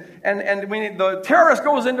kids, and when the terrorist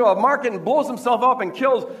goes into a market and blows himself up and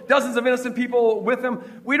kills dozens of innocent people with him,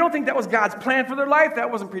 we don't think that was God's plan for their life. That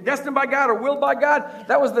wasn't predestined by God or willed by God.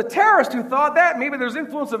 That was the terrorist who thought that. Maybe there's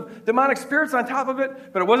influence of demonic spirits on top of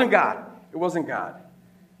it, but it wasn't God. It wasn't God.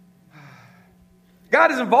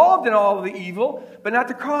 God is involved in all of the evil, but not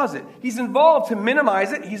to cause it. He's involved to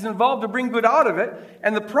minimize it. He's involved to bring good out of it.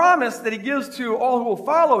 And the promise that he gives to all who will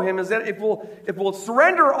follow him is that if we'll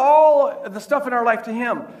surrender all the stuff in our life to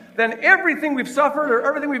him, then everything we've suffered or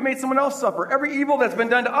everything we've made someone else suffer, every evil that's been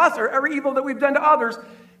done to us or every evil that we've done to others,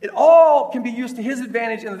 it all can be used to his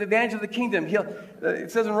advantage and the advantage of the kingdom.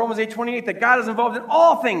 It says in Romans 8:28 that God is involved in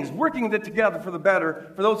all things, working it together for the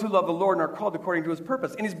better for those who love the Lord and are called according to his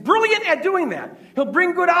purpose. And he's brilliant at doing that. He'll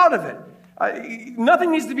bring good out of it.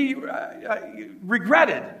 Nothing needs to be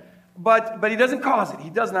regretted, but he doesn't cause it. He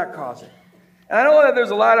does not cause it. And I know that there's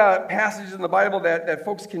a lot of passages in the Bible that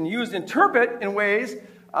folks can use to interpret in ways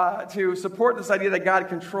to support this idea that God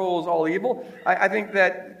controls all evil. I think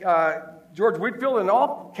that George Whitefield and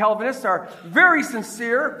all Calvinists are very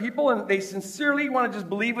sincere people, and they sincerely want to just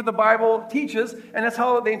believe what the Bible teaches, and that's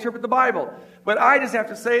how they interpret the Bible. But I just have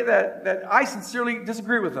to say that I sincerely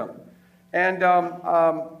disagree with them. And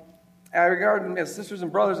I regard them as sisters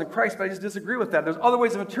and brothers in Christ, but I just disagree with that. There's other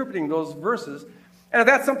ways of interpreting those verses. And if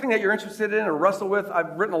that's something that you're interested in or wrestle with,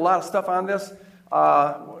 I've written a lot of stuff on this.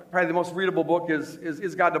 Probably the most readable book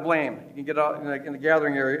is God to Blame. You can get out in the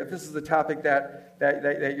gathering area if this is the topic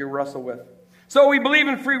that you wrestle with. So we believe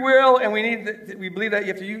in free will, and we believe that you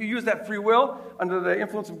have to use that free will under the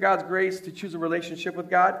influence of God's grace to choose a relationship with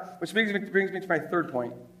God, which brings me to my third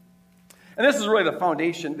point. And this is really the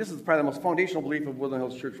foundation. This is probably the most foundational belief of Woodland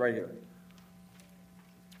Hills Church right here.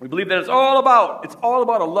 We believe that it's all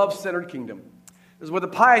about a love-centered kingdom. This is what the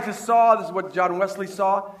Pietists saw. This is what John Wesley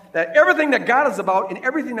saw. That everything that God is about and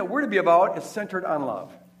everything that we're to be about is centered on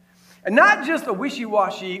love. And not just a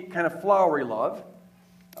wishy-washy kind of flowery love.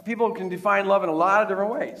 People can define love in a lot of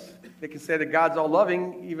different ways. They can say that God's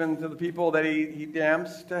all-loving even to the people that he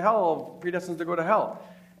damns to hell, predestines to go to hell.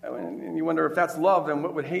 And you wonder if that's love, then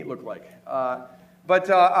what would hate look like?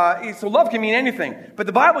 So love can mean anything. But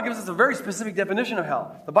the Bible gives us a very specific definition of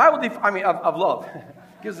hell. The Bible, of love.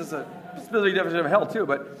 Gives us a specific definition of hell too,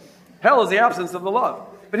 but hell is the absence of the love.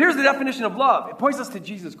 But here's the definition of love. It points us to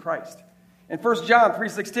Jesus Christ. In 1 John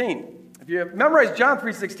 3:16. If you memorize John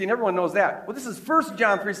 3:16, everyone knows that. Well, this is 1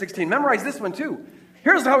 John 3:16. Memorize this one too.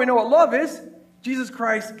 Here's how we know what love is. Jesus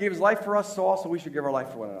Christ gave his life for us, so also we should give our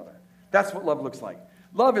life for one another. That's what love looks like.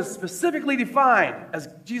 Love is specifically defined as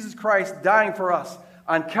Jesus Christ dying for us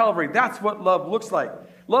on Calvary. That's what love looks like.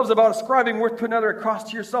 Love's about ascribing worth to another at cost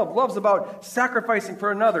to yourself. Love's about sacrificing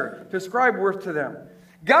for another to ascribe worth to them.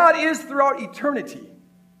 God is throughout eternity.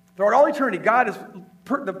 Throughout all eternity, God is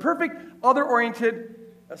the perfect, other-oriented,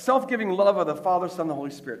 self-giving love of the Father, Son, and the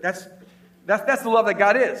Holy Spirit. That's the love that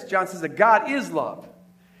God is. John says that God is love.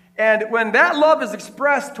 And when that love is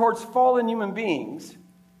expressed towards fallen human beings,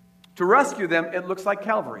 to rescue them, it looks like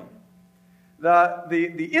Calvary.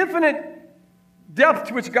 The infinite depth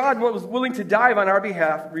to which God was willing to dive on our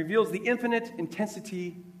behalf reveals the infinite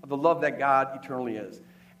intensity of the love that God eternally is.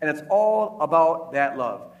 And it's all about that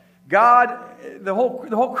love. God, the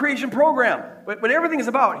whole creation program, what everything is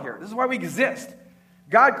about here, this is why we exist.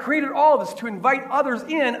 God created all of us to invite others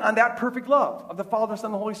in on that perfect love of the Father, Son,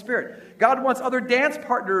 and the Holy Spirit. God wants other dance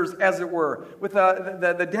partners, as it were, with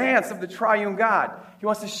the dance of the triune God. He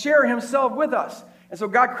wants to share himself with us. And so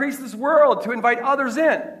God creates this world to invite others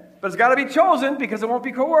in. But it's got to be chosen because it won't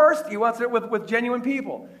be coerced. He wants it with genuine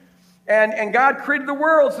people. And God created the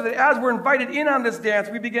world so that as we're invited in on this dance,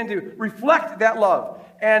 we begin to reflect that love.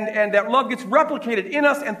 And that love gets replicated in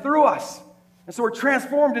us and through us. And so we're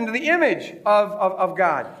transformed into the image of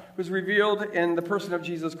God, who's revealed in the person of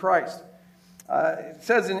Jesus Christ. It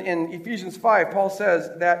says in Ephesians 5, Paul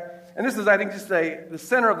says that, and this is, I think, just the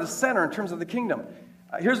center of the center in terms of the kingdom.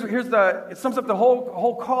 It sums up the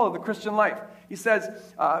whole call of the Christian life. He says,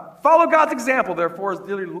 follow God's example, therefore, as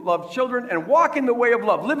dearly loved children, and walk in the way of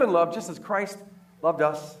love. Live in love, just as Christ loved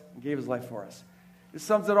us and gave his life for us. This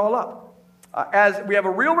sums it all up. As we have a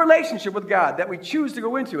real relationship with God that we choose to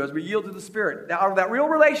go into as we yield to the Spirit. Out of that real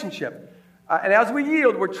relationship, and as we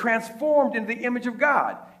yield, we're transformed into the image of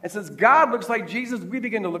God. And since God looks like Jesus, we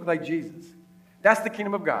begin to look like Jesus. That's the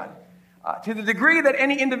kingdom of God. To the degree that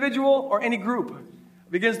any individual or any group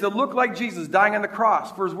begins to look like Jesus dying on the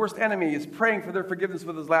cross for his worst enemy, is praying for their forgiveness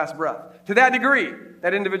with his last breath. To that degree,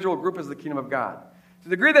 that individual group is the kingdom of God. To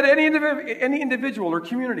the degree that any individual or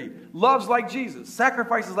community loves like Jesus,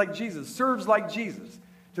 sacrifices like Jesus, serves like Jesus,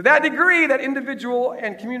 to that degree, that individual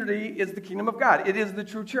and community is the kingdom of God. It is the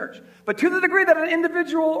true church. But to the degree that an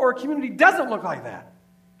individual or a community doesn't look like that,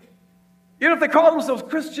 even if they call themselves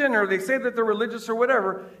Christian or they say that they're religious or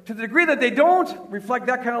whatever, to the degree that they don't reflect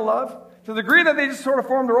that kind of love, to the degree that they just sort of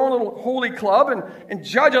form their own little holy club and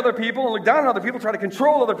judge other people and look down on other people, try to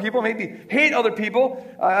control other people, maybe hate other people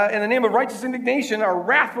in the name of righteous indignation, are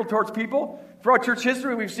wrathful towards people. Throughout church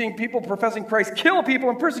history, we've seen people professing Christ kill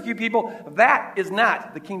people and persecute people. That is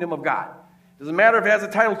not the kingdom of God. It doesn't matter if it has a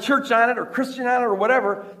title church on it or Christian on it or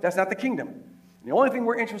whatever. That's not the kingdom. And the only thing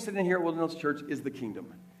we're interested in here at Wilderness Church is the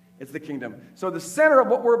kingdom. It's the kingdom. So the center of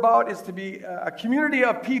what we're about is to be a community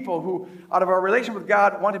of people who, out of our relationship with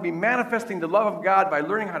God, want to be manifesting the love of God by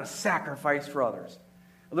learning how to sacrifice for others,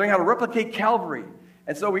 learning how to replicate Calvary.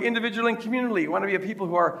 And so we individually and communally want to be a people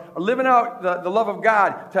who are living out the love of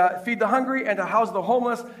God, to feed the hungry and to house the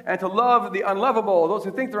homeless and to love the unlovable, those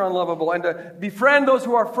who think they're unlovable, and to befriend those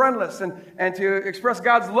who are friendless and to express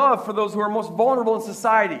God's love for those who are most vulnerable in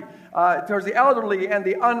society, towards the elderly and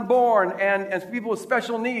the unborn and people with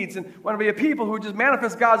special needs, and want to be a people who just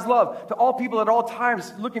manifest God's love to all people at all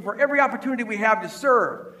times, looking for every opportunity we have to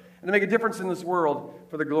serve and to make a difference in this world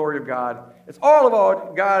for the glory of God. It's all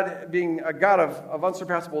about God being a God of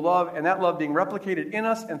unsurpassable love, and that love being replicated in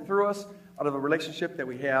us and through us out of a relationship that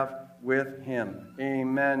we have with Him.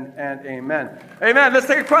 Amen and amen. Amen. Let's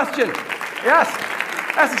take a question. Yes.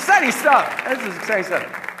 That's exciting stuff. This is exciting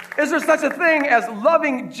stuff. Is there such a thing as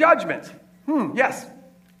loving judgment? Yes.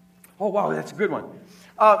 Oh, wow, that's a good one.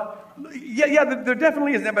 There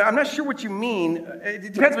definitely is, but I'm not sure what you mean.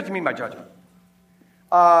 It depends what you mean by judgment.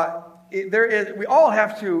 We all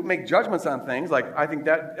have to make judgments on things, like I think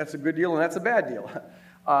that's a good deal and that's a bad deal.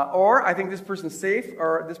 Or I think this person's safe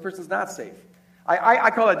or this person's not safe.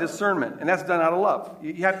 I call that discernment, and that's done out of love.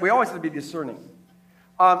 We always have to be discerning.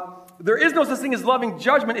 There is no such thing as loving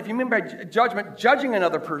judgment if you mean by judgment judging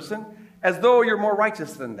another person as though you're more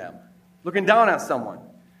righteous than them, looking down on someone.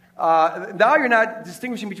 Now you're not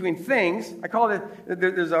distinguishing between things. I call it,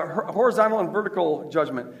 there's a horizontal and vertical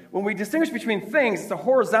judgment. When we distinguish between things, it's a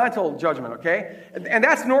horizontal judgment, okay? And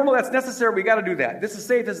that's normal, that's necessary, we got to do that. This is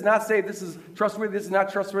safe, this is not safe, this is trustworthy, this is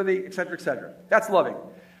not trustworthy, etc., etc. That's loving.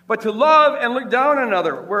 But to love and look down on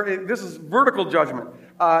another, this is vertical judgment.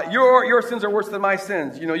 Your sins are worse than my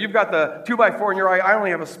sins. You know, you've got the 2x4 in your eye, I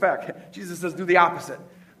only have a speck. Jesus says, do the opposite.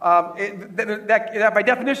 That by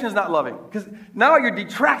definition is not loving, because now you're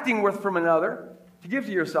detracting worth from another to give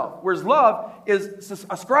to yourself, whereas love is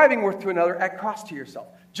ascribing worth to another at cost to yourself.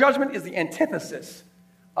 Judgment is the antithesis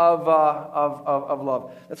of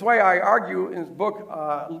love. That's why I argue in his book,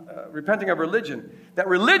 Repenting of Religion, that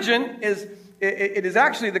religion is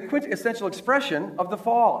actually the quintessential expression of the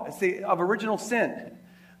fall. It's of original sin.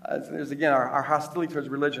 There's again our hostility towards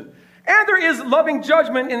religion. And there is loving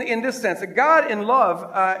judgment in this sense. That God in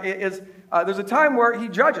love there's a time where He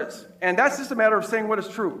judges. And that's just a matter of saying what is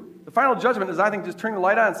true. The final judgment is, I think, just turning the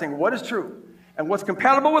light on and saying what is true. And what's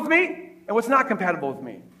compatible with me and what's not compatible with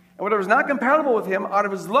me. And whatever's not compatible with Him out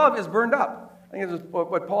of His love is burned up. I think it's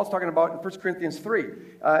what Paul's talking about in 1 Corinthians 3.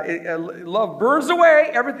 Love burns away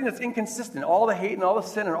everything that's inconsistent. All the hate and all the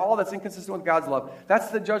sin and all that's inconsistent with God's love. That's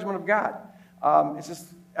the judgment of God. It's just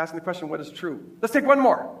asking the question, what is true? Let's take one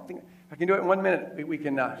more. I think if I can do it in 1 minute, we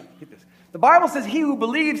can get this. The Bible says, he who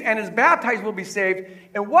believes and is baptized will be saved.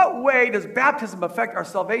 In what way does baptism affect our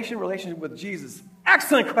salvation relationship with Jesus?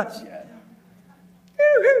 Excellent question.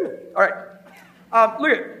 Woo-hoo. All right.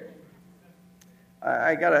 Look at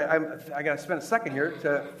I gotta spend a second here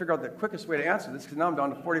to figure out the quickest way to answer this, because now I'm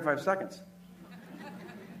down to 45 seconds.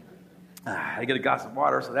 I get a glass of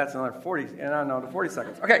water, so that's another 40, and I'm down to 40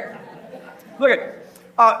 seconds. Okay. Look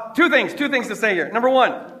at two things to say here. Number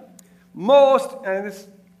one,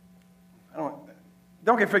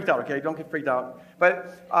 don't get freaked out, okay? Don't get freaked out.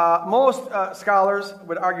 But most scholars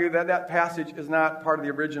would argue that passage is not part of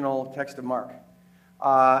the original text of Mark.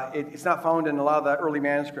 It's not found in a lot of the early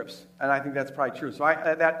manuscripts, and I think that's probably true. So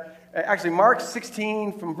actually, Mark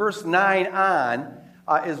 16 from verse 9 on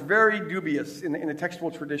is very dubious in the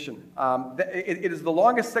textual tradition. It is the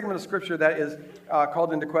longest segment of Scripture that is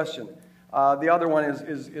called into question. The other one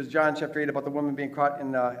is John chapter 8 about the woman being caught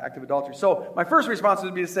in act of adultery. So my first response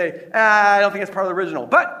would be to say, I don't think it's part of the original.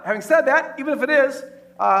 But having said that, even if it is,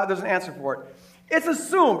 there's an answer for it. It's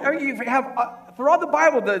assumed. I mean, you have throughout the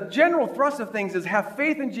Bible, the general thrust of things is have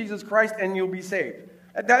faith in Jesus Christ and you'll be saved.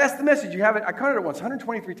 That's the message. You have it. I counted it once,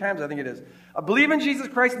 123 times, I think it is. Believe in Jesus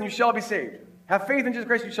Christ and you shall be saved. Have faith in Jesus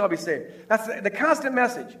Christ and you shall be saved. That's the constant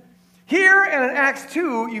message. Here and in Acts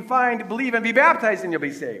 2, you find believe and be baptized and you'll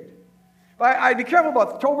be saved. But I'd be careful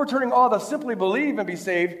about overturning all the simply believe and be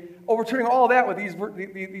saved, overturning all that with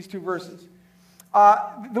these two verses.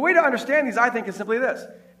 The way to understand these, I think, is simply this.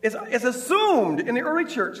 It's assumed in the early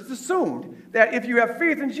church, it's assumed that if you have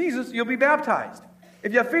faith in Jesus, you'll be baptized.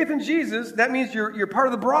 If you have faith in Jesus, that means you're part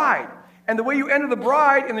of the bride. And the way you enter the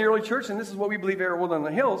bride in the early church, and this is what we believe here at Woodland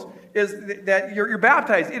on the Hills, is that you're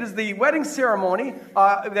baptized. It is the wedding ceremony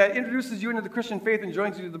that introduces you into the Christian faith and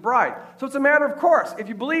joins you to the bride. So it's a matter of course. If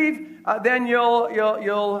you believe, then you'll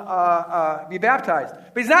be baptized.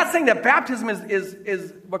 But he's not saying that baptism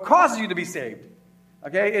is what causes you to be saved.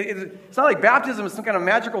 Okay, it's not like baptism is some kind of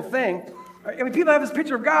magical thing. I mean, people have this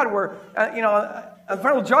picture of God where, at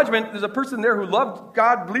final judgment, there's a person there who loved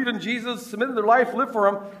God, believed in Jesus, submitted their life, lived for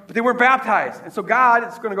Him, but they weren't baptized. And so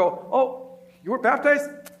God is going to go, oh, you weren't baptized?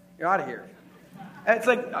 You're out of here. And it's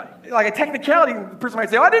like a technicality. The person might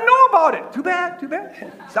say, oh, I didn't know about it. Too bad, too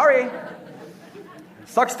bad. Sorry.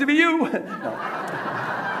 Sucks to be you. No.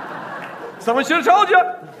 Someone should have told you.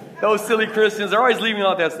 Those silly Christians are always leaving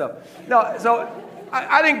out that stuff. No, so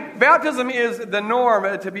I think baptism is the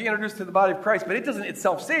norm to be introduced to the body of Christ, but it doesn't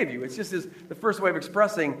itself save you. It's just the first way of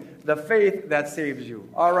expressing the faith that saves you.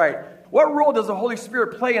 All right. What role does the Holy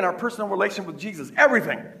Spirit play in our personal relation with Jesus?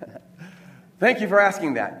 Everything. Thank you for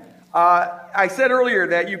asking that. I said earlier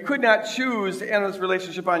that you could not choose to end this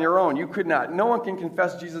relationship on your own. You could not. No one can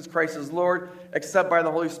confess Jesus Christ as Lord except by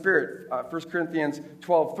the Holy Spirit. 1 Corinthians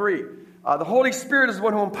 12:3. The Holy Spirit is the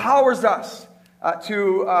one who empowers us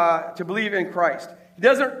to believe in Christ.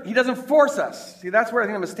 He doesn't force us. See, that's where I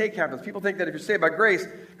think the mistake happens. People think that if you're saved by grace,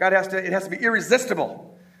 it has to be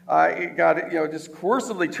irresistible. God, just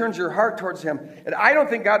coercively turns your heart towards Him, and I don't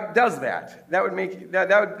think God does that. That would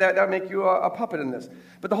make you a puppet in this.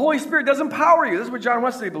 But the Holy Spirit does empower you. This is what John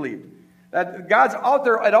Wesley believed. That God's out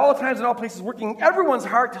there at all times and all places, working everyone's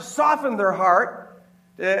heart to soften their heart.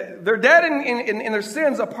 They're dead in their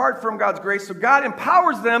sins apart from God's grace, so God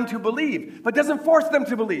empowers them to believe, but doesn't force them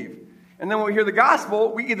to believe. And then when we hear the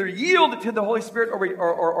gospel, we either yield to the Holy Spirit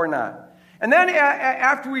or not. And then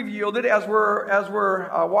after we've yielded, as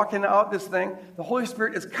we're walking out this thing, the Holy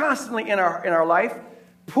Spirit is constantly in our life,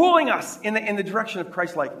 pulling us in the direction of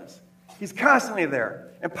Christ-likeness. He's constantly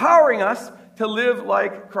there, empowering us to live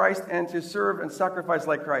like Christ and to serve and sacrifice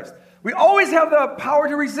like Christ. We always have the power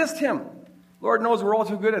to resist Him. Lord knows we're all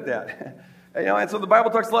too good at that. And so the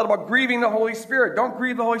Bible talks a lot about grieving the Holy Spirit. Don't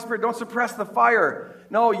grieve the Holy Spirit. Don't suppress the fire.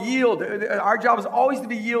 No, yield. Our job is always to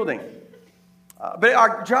be yielding. But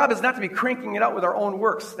our job is not to be cranking it out with our own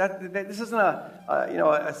works. This isn't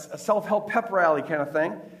a self-help pep rally kind of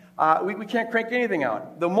thing. We can't crank anything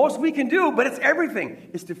out. The most we can do, but it's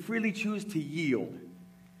everything, is to freely choose to yield.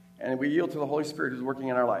 And we yield to the Holy Spirit who's working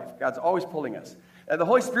in our life. God's always pulling us. The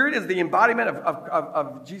Holy Spirit is the embodiment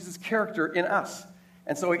of Jesus' character in us.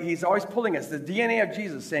 And so He's always pulling us, the DNA of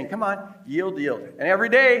Jesus, saying, come on, yield. And every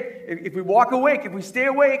day, if we walk awake, if we stay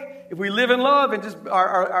awake, if we live in love and just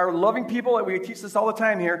are loving people, and we teach this all the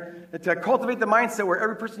time here, to cultivate the mindset where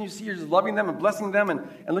every person you see, you're just loving them and blessing them and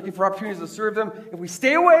looking for opportunities to serve them. If we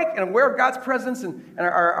stay awake and aware of God's presence and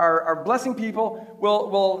are blessing people,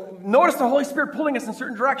 we'll notice the Holy Spirit pulling us in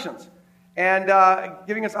certain directions and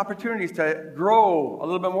giving us opportunities to grow a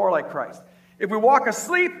little bit more like Christ. If we walk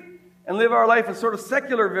asleep and live our life in sort of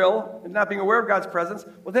secularville and not being aware of God's presence,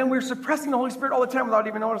 well, then we're suppressing the Holy Spirit all the time without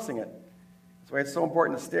even noticing it. That's why it's so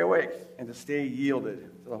important to stay awake and to stay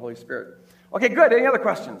yielded to the Holy Spirit. Okay, good. Any other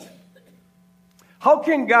questions? How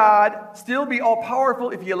can God still be all-powerful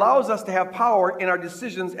if He allows us to have power in our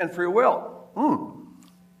decisions and free will?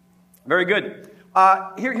 Very good.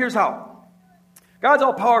 Here's how. God's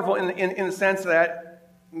all-powerful in the sense that,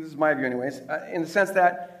 this is my view anyways, in the sense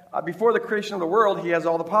that before the creation of the world, He has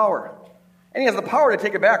all the power. And He has the power to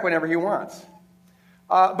take it back whenever He wants.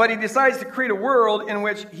 But He decides to create a world in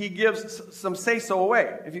which He gives some say-so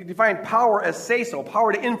away. If you define power as say-so,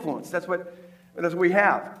 power to influence, that's what we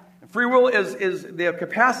have. And free will is the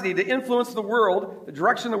capacity to influence the world, the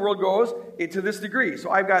direction the world goes, to this degree.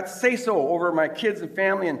 So I've got say-so over my kids and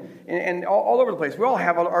family and all over the place. We all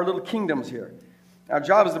have our little kingdoms here. Our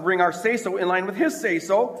job is to bring our say-so in line with His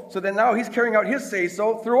say-so, so that now He's carrying out His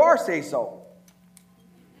say-so through our say-so.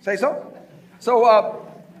 Say-so? So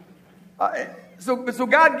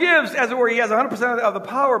God gives, as it were, He has 100% of the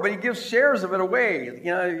power, but He gives shares of it away,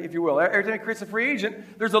 if you will. Every time He creates a free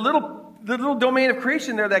agent, there's the little domain of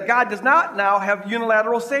creation there that God does not now have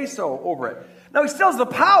unilateral say-so over it. Now, He still has the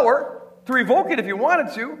power to revoke it if He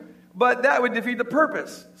wanted to, but that would defeat the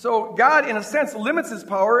purpose. So God, in a sense, limits His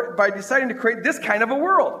power by deciding to create this kind of a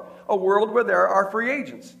world where there are free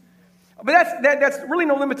agents. But that's really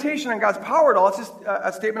no limitation on God's power at all. It's just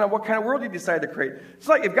a statement of what kind of world He decided to create. It's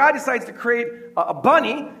like if God decides to create a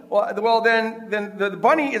bunny, well then the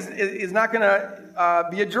bunny is not going to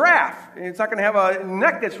be a giraffe. It's not going to have a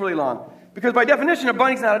neck that's really long. Because by definition, a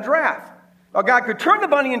bunny's not a giraffe. Well, God could turn the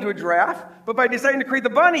bunny into a giraffe, but by deciding to create the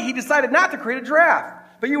bunny, He decided not to create a giraffe.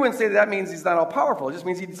 But you wouldn't say that means He's not all powerful. It just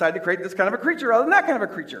means He decided to create this kind of a creature rather than that kind of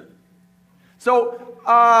a creature. So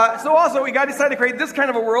also, God decided to create this kind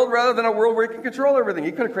of a world rather than a world where He can control everything.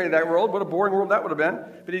 He could have created that world. What a boring world that would have been.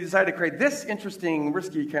 But He decided to create this interesting,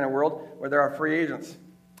 risky kind of world where there are free agents.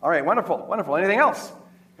 All right, wonderful, wonderful. Anything else?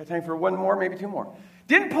 Got time for one more, maybe two more.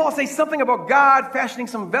 Didn't Paul say something about God fashioning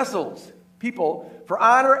some vessels, people, for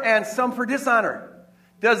honor and some for dishonor?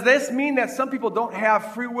 Does this mean that some people don't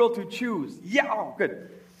have free will to choose? Yeah, oh, good.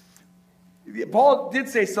 Paul did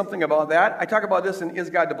say something about that. I talk about this in Is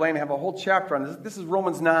God to Blame? I have a whole chapter on this. This is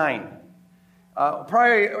Romans 9.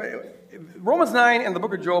 Romans 9 and the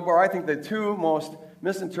book of Job are, I think, the two most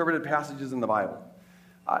misinterpreted passages in the Bible.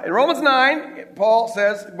 In Romans 9, Paul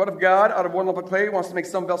says, what if God, out of one lump of clay, wants to make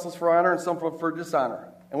some vessels for honor and some for dishonor?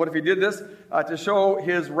 And what if He did this to show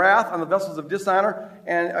His wrath on the vessels of dishonor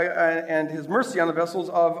and His mercy on the vessels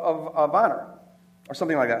of honor? Or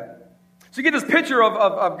something like that. So you get this picture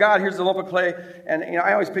of God. Here's a lump of clay, and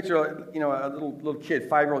I always picture a little kid,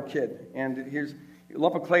 5-year-old kid, and here's a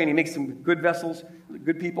lump of clay, and he makes some good vessels,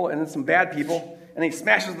 good people, and then some bad people, and he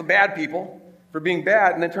smashes the bad people for being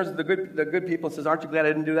bad, and then turns to the good people and says, "Aren't you glad I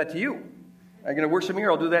didn't do that to you? I'm going to worship me,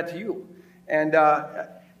 or I'll do that to you." And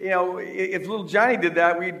if little Johnny did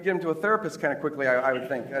that, we'd get him to a therapist kind of quickly. I would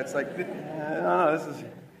think it's like, no, this is.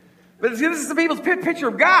 But see, this is the people's picture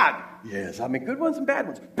of God. Yes, I'll make good ones and bad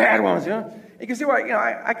ones. Bad ones, You can see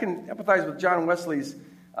why, I can empathize with John Wesley's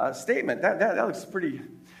statement. That looks pretty...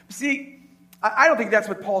 See, I don't think that's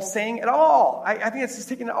what Paul's saying at all. I think it's just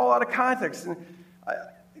taking it all out of context. And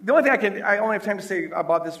the only thing I only have time to say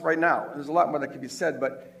about this right now. There's a lot more that could be said,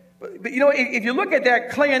 but if you look at that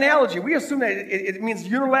clay analogy, we assume that it means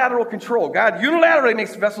unilateral control. God unilaterally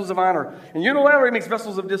makes vessels of honor, and unilaterally makes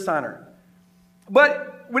vessels of dishonor. But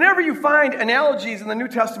whenever you find analogies in the New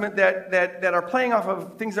Testament that are playing off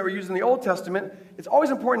of things that were used in the Old Testament, it's always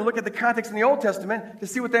important to look at the context in the Old Testament to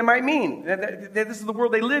see what they might mean. That this is the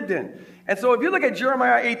world they lived in. And so if you look at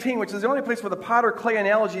Jeremiah 18, which is the only place where the potter-clay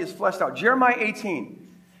analogy is fleshed out, Jeremiah 18.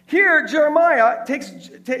 Here, God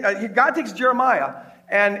takes Jeremiah,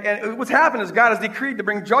 and what's happened is God has decreed to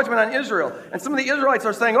bring judgment on Israel. And some of the Israelites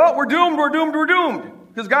are saying, oh, we're doomed,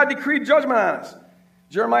 because God decreed judgment on us.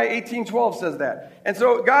 Jeremiah 18:12 says that. And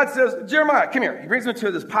so God says, Jeremiah, come here. He brings him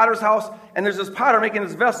to this potter's house, and there's this potter making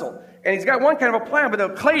this vessel. And he's got one kind of a plan, but the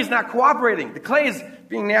clay is not cooperating. The clay is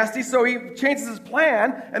being nasty, so he changes his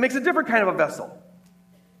plan and makes a different kind of a vessel.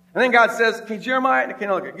 And then God says, okay, Jeremiah, okay,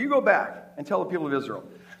 now look, you go back and tell the people of Israel,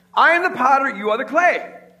 I am the potter, you are the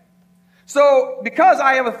clay. So because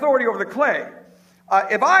I have authority over the clay,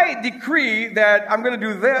 if I decree that I'm going to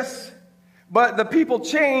do this, but the people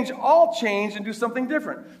change, I'll change and do something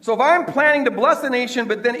different. So if I'm planning to bless the nation,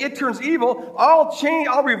 but then it turns evil, I'll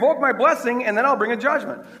revoke my blessing, and then I'll bring a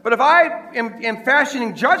judgment. But if I am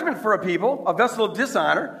fashioning judgment for a people, a vessel of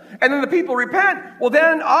dishonor, and then the people repent, well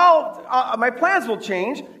then my plans will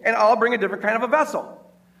change, and I'll bring a different kind of a vessel.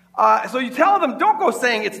 So you tell them, don't go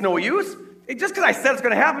saying it's no use. Just because I said it's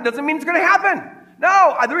going to happen doesn't mean it's going to happen.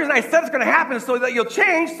 No, the reason I said it's going to happen is so that you'll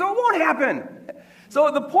change, so it won't happen. So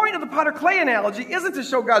the point of the potter-clay analogy isn't to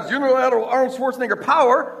show God's unilateral Arnold Schwarzenegger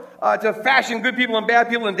power to fashion good people and bad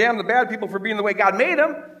people and damn the bad people for being the way God made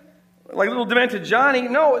them, like little demented Johnny.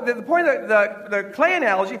 No, the point of the clay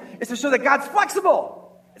analogy is to show that God's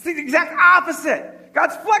flexible. It's the exact opposite.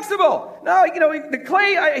 God's flexible. No, the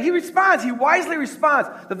clay, he responds. He wisely responds.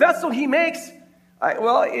 The vessel he makes,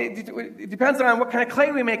 it depends on what kind of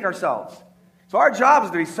clay we make ourselves. So our job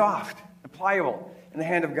is to be soft and pliable in the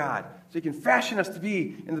hand of God. So He can fashion us to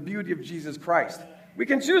be in the beauty of Jesus Christ. We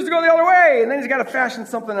can choose to go the other way, and then He's got to fashion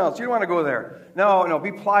something else. You don't want to go there. No,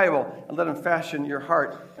 be pliable and let Him fashion your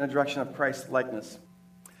heart in the direction of Christ's likeness.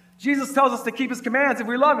 Jesus tells us to keep His commands if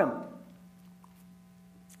we love Him.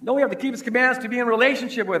 Don't we have to keep His commands to be in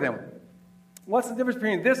relationship with Him? What's the difference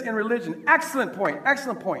between this and religion? Excellent point. That's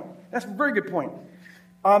a very good point.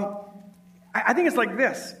 I think it's like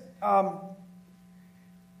this.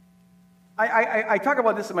 I talk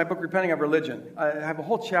about this in my book, Repenting of Religion. I have a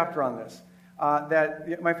whole chapter on this that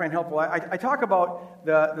you might find helpful. I talk about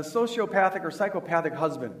the sociopathic or psychopathic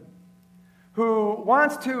husband who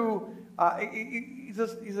wants to, he's a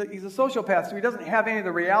sociopath, so he doesn't have any of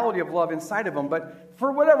the reality of love inside of him, but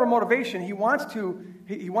for whatever motivation, he wants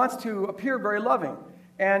to appear very loving.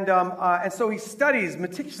 And so he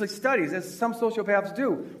meticulously studies, as some sociopaths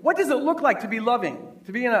do. What does it look like to be loving,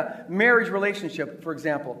 to be in a marriage relationship, for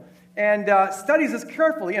example? And studies this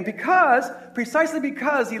carefully. And precisely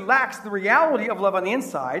because he lacks the reality of love on the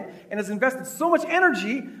inside and has invested so much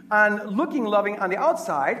energy on looking loving on the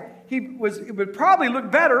outside, it would probably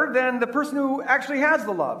look better than the person who actually has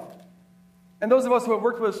the love. And those of us who have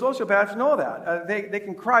worked with sociopaths know that. They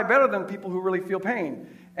can cry better than people who really feel pain.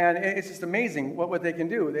 And it's just amazing what they can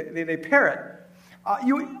do. They parrot.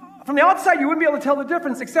 From the outside, you wouldn't be able to tell the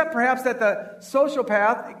difference, except perhaps that the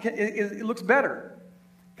sociopath it looks better.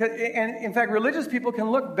 And in fact, religious people can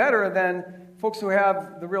look better than folks who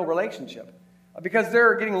have the real relationship because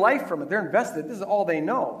they're getting life from it. They're invested. This is all they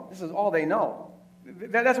know.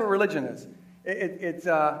 That's what religion is.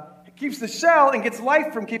 It keeps the shell and gets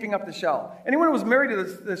life from keeping up the shell. Anyone who was married to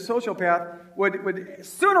the sociopath would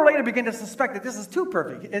sooner or later begin to suspect that this is too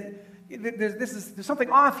perfect. There's something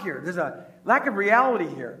off here. There's a lack of reality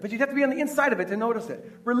here. But you'd have to be on the inside of it to notice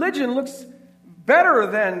it. Religion looks better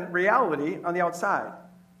than reality on the outside.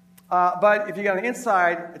 But if you get on the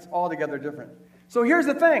inside, it's altogether different. So here's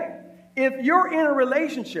the thing. If you're in a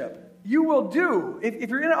relationship, if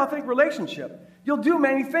you're in an authentic relationship, you'll do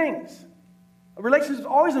many things. Relationships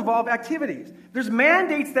always involve activities. There's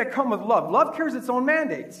mandates that come with love. Love carries its own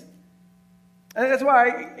mandates. And that's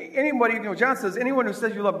why John says, anyone who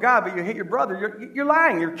says you love God but you hate your brother, you're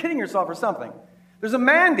lying. You're kidding yourself or something. There's a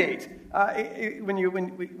mandate. When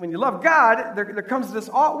you love God, there comes this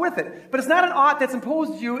ought with it. But it's not an ought that's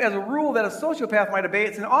imposed to you as a rule that a sociopath might obey.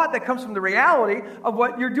 It's an ought that comes from the reality of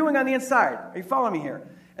what you're doing on the inside. Are you following me here?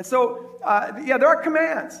 And so, there are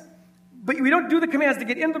commands. But we don't do the commands to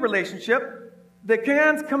get into the relationship. The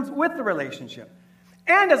commands comes with the relationship.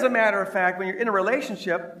 And as a matter of fact, when you're in a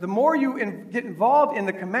relationship, the more you get involved in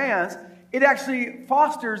the commands, it actually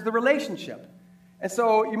fosters the relationship. And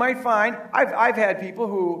so you might find, I've had people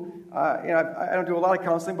who, I don't do a lot of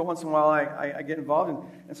counseling, but once in a while I get involved.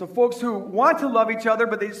 And so folks who want to love each other,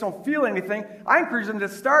 but they just don't feel anything, I encourage them to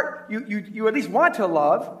start, you at least want to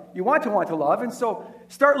love, you want to love, and so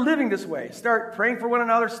start living this way. Start praying for one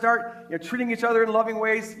another, start treating each other in loving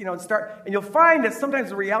ways, and you'll find that sometimes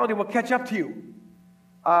the reality will catch up to you.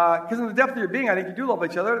 Because in the depth of your being, I think you do love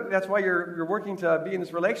each other. That's why you're working to be in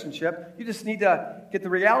this relationship. You just need to get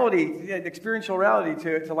the reality, the experiential reality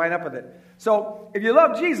to line up with it. So if you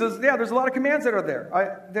love Jesus, there's a lot of commands that are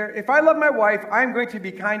there. If I love my wife, I'm going to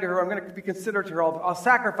be kind to her. I'm going to be considerate to her. I'll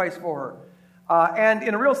sacrifice for her. And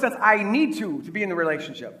in a real sense, I need to be in the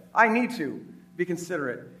relationship. I need to be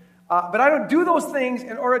considerate. But I don't do those things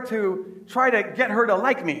in order to try to get her to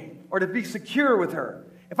like me or to be secure with her.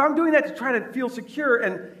 If I'm doing that to try to feel secure,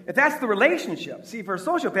 and if that's the relationship, see, for a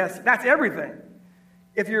sociopath, that's everything.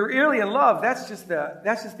 If you're really in love, that's just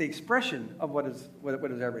the expression of what is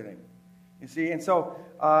everything. You see, and so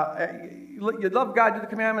you love God, do the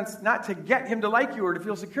commandments, not to get Him to like you or to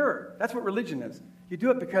feel secure. That's what religion is. You do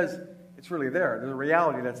it because it's really there. There's a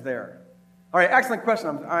reality that's there. All right, excellent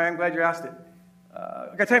question. I'm glad you asked it.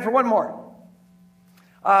 I've got time for one more.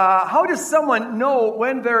 How does someone know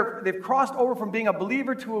when they've crossed over from being a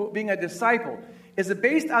believer to being a disciple? Is it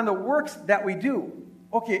based on the works that we do?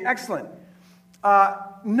 Okay, excellent.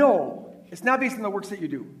 No, it's not based on the works that you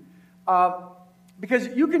do.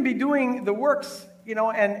 Because you can be doing the works,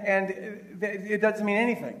 and it doesn't mean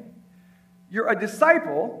anything. You're a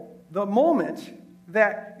disciple the moment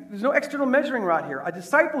that there's no external measuring rod here. A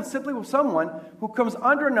disciple is simply someone who comes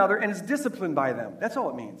under another and is disciplined by them. That's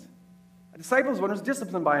all it means. A disciple is one who's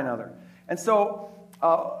disciplined by another. And so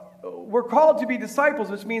we're called to be disciples,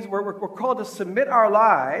 which means we're called to submit our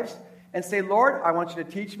lives and say, Lord, I want you to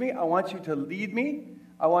teach me. I want you to lead me.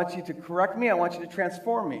 I want you to correct me. I want you to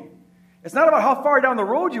transform me. It's not about how far down the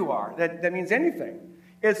road you are that means anything.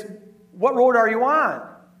 It's what road are you on?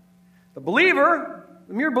 The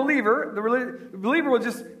mere believer, the believer will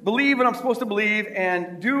just believe what I'm supposed to believe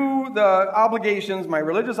and do the obligations, my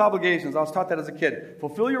religious obligations. I was taught that as a kid.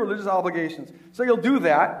 Fulfill your religious obligations. So you'll do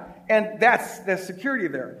that, and that's security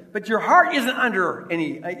there. But your heart isn't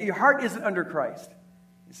under Christ.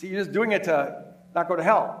 You see, you're just doing it to not go to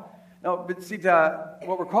hell. No, but see,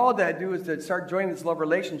 what we're called to do is to start joining this love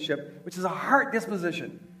relationship, which is a heart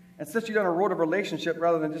disposition. And sets you down a road of relationship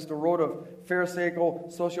rather than just a road of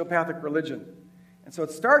pharisaical, sociopathic religion. And so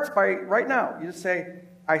it starts by, right now, you just say,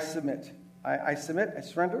 I submit. I submit, I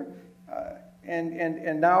surrender.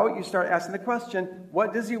 And now you start asking the question,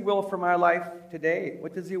 what does He will for my life today?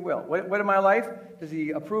 What does He will? What in my life does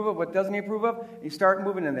He approve of? What doesn't He approve of? And you start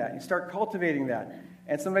moving in that. You start cultivating that.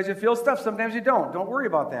 And sometimes you feel stuff, sometimes you don't. Don't worry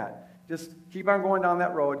about that. Just keep on going down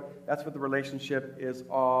that road. That's what the relationship is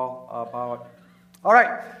all about. All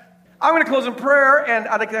right. I'm going to close in prayer, and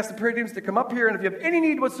I'd like to ask the prayer teams to come up here. And if you have any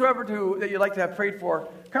need whatsoever that you'd like to have prayed for,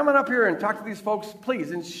 come on up here and talk to these folks,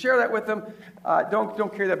 please, and share that with them.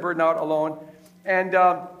 Don't carry that burden out alone. And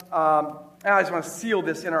I just want to seal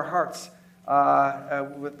this in our hearts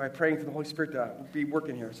by praying for the Holy Spirit to be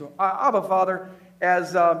working here. So, Abba, Father,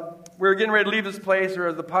 as we're getting ready to leave this place, or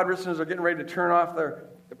as the pod listeners are getting ready to turn off their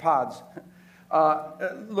pods,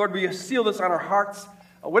 Lord, will you seal this on our hearts?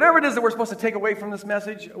 Whatever it is that we're supposed to take away from this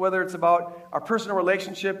message, whether it's about our personal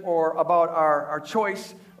relationship or about our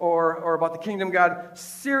choice or about the kingdom, God,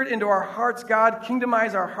 sear it into our hearts, God.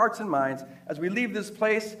 Kingdomize our hearts and minds as we leave this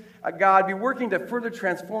place. God, be working to further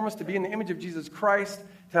transform us to be in the image of Jesus Christ,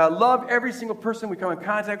 to love every single person we come in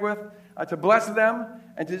contact with, to bless them,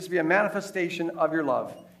 and to just be a manifestation of your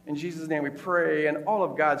love. In Jesus' name we pray, and all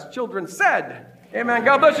of God's children said, amen.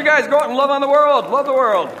 God bless you guys. Go out and love on the world. Love the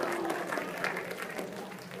world.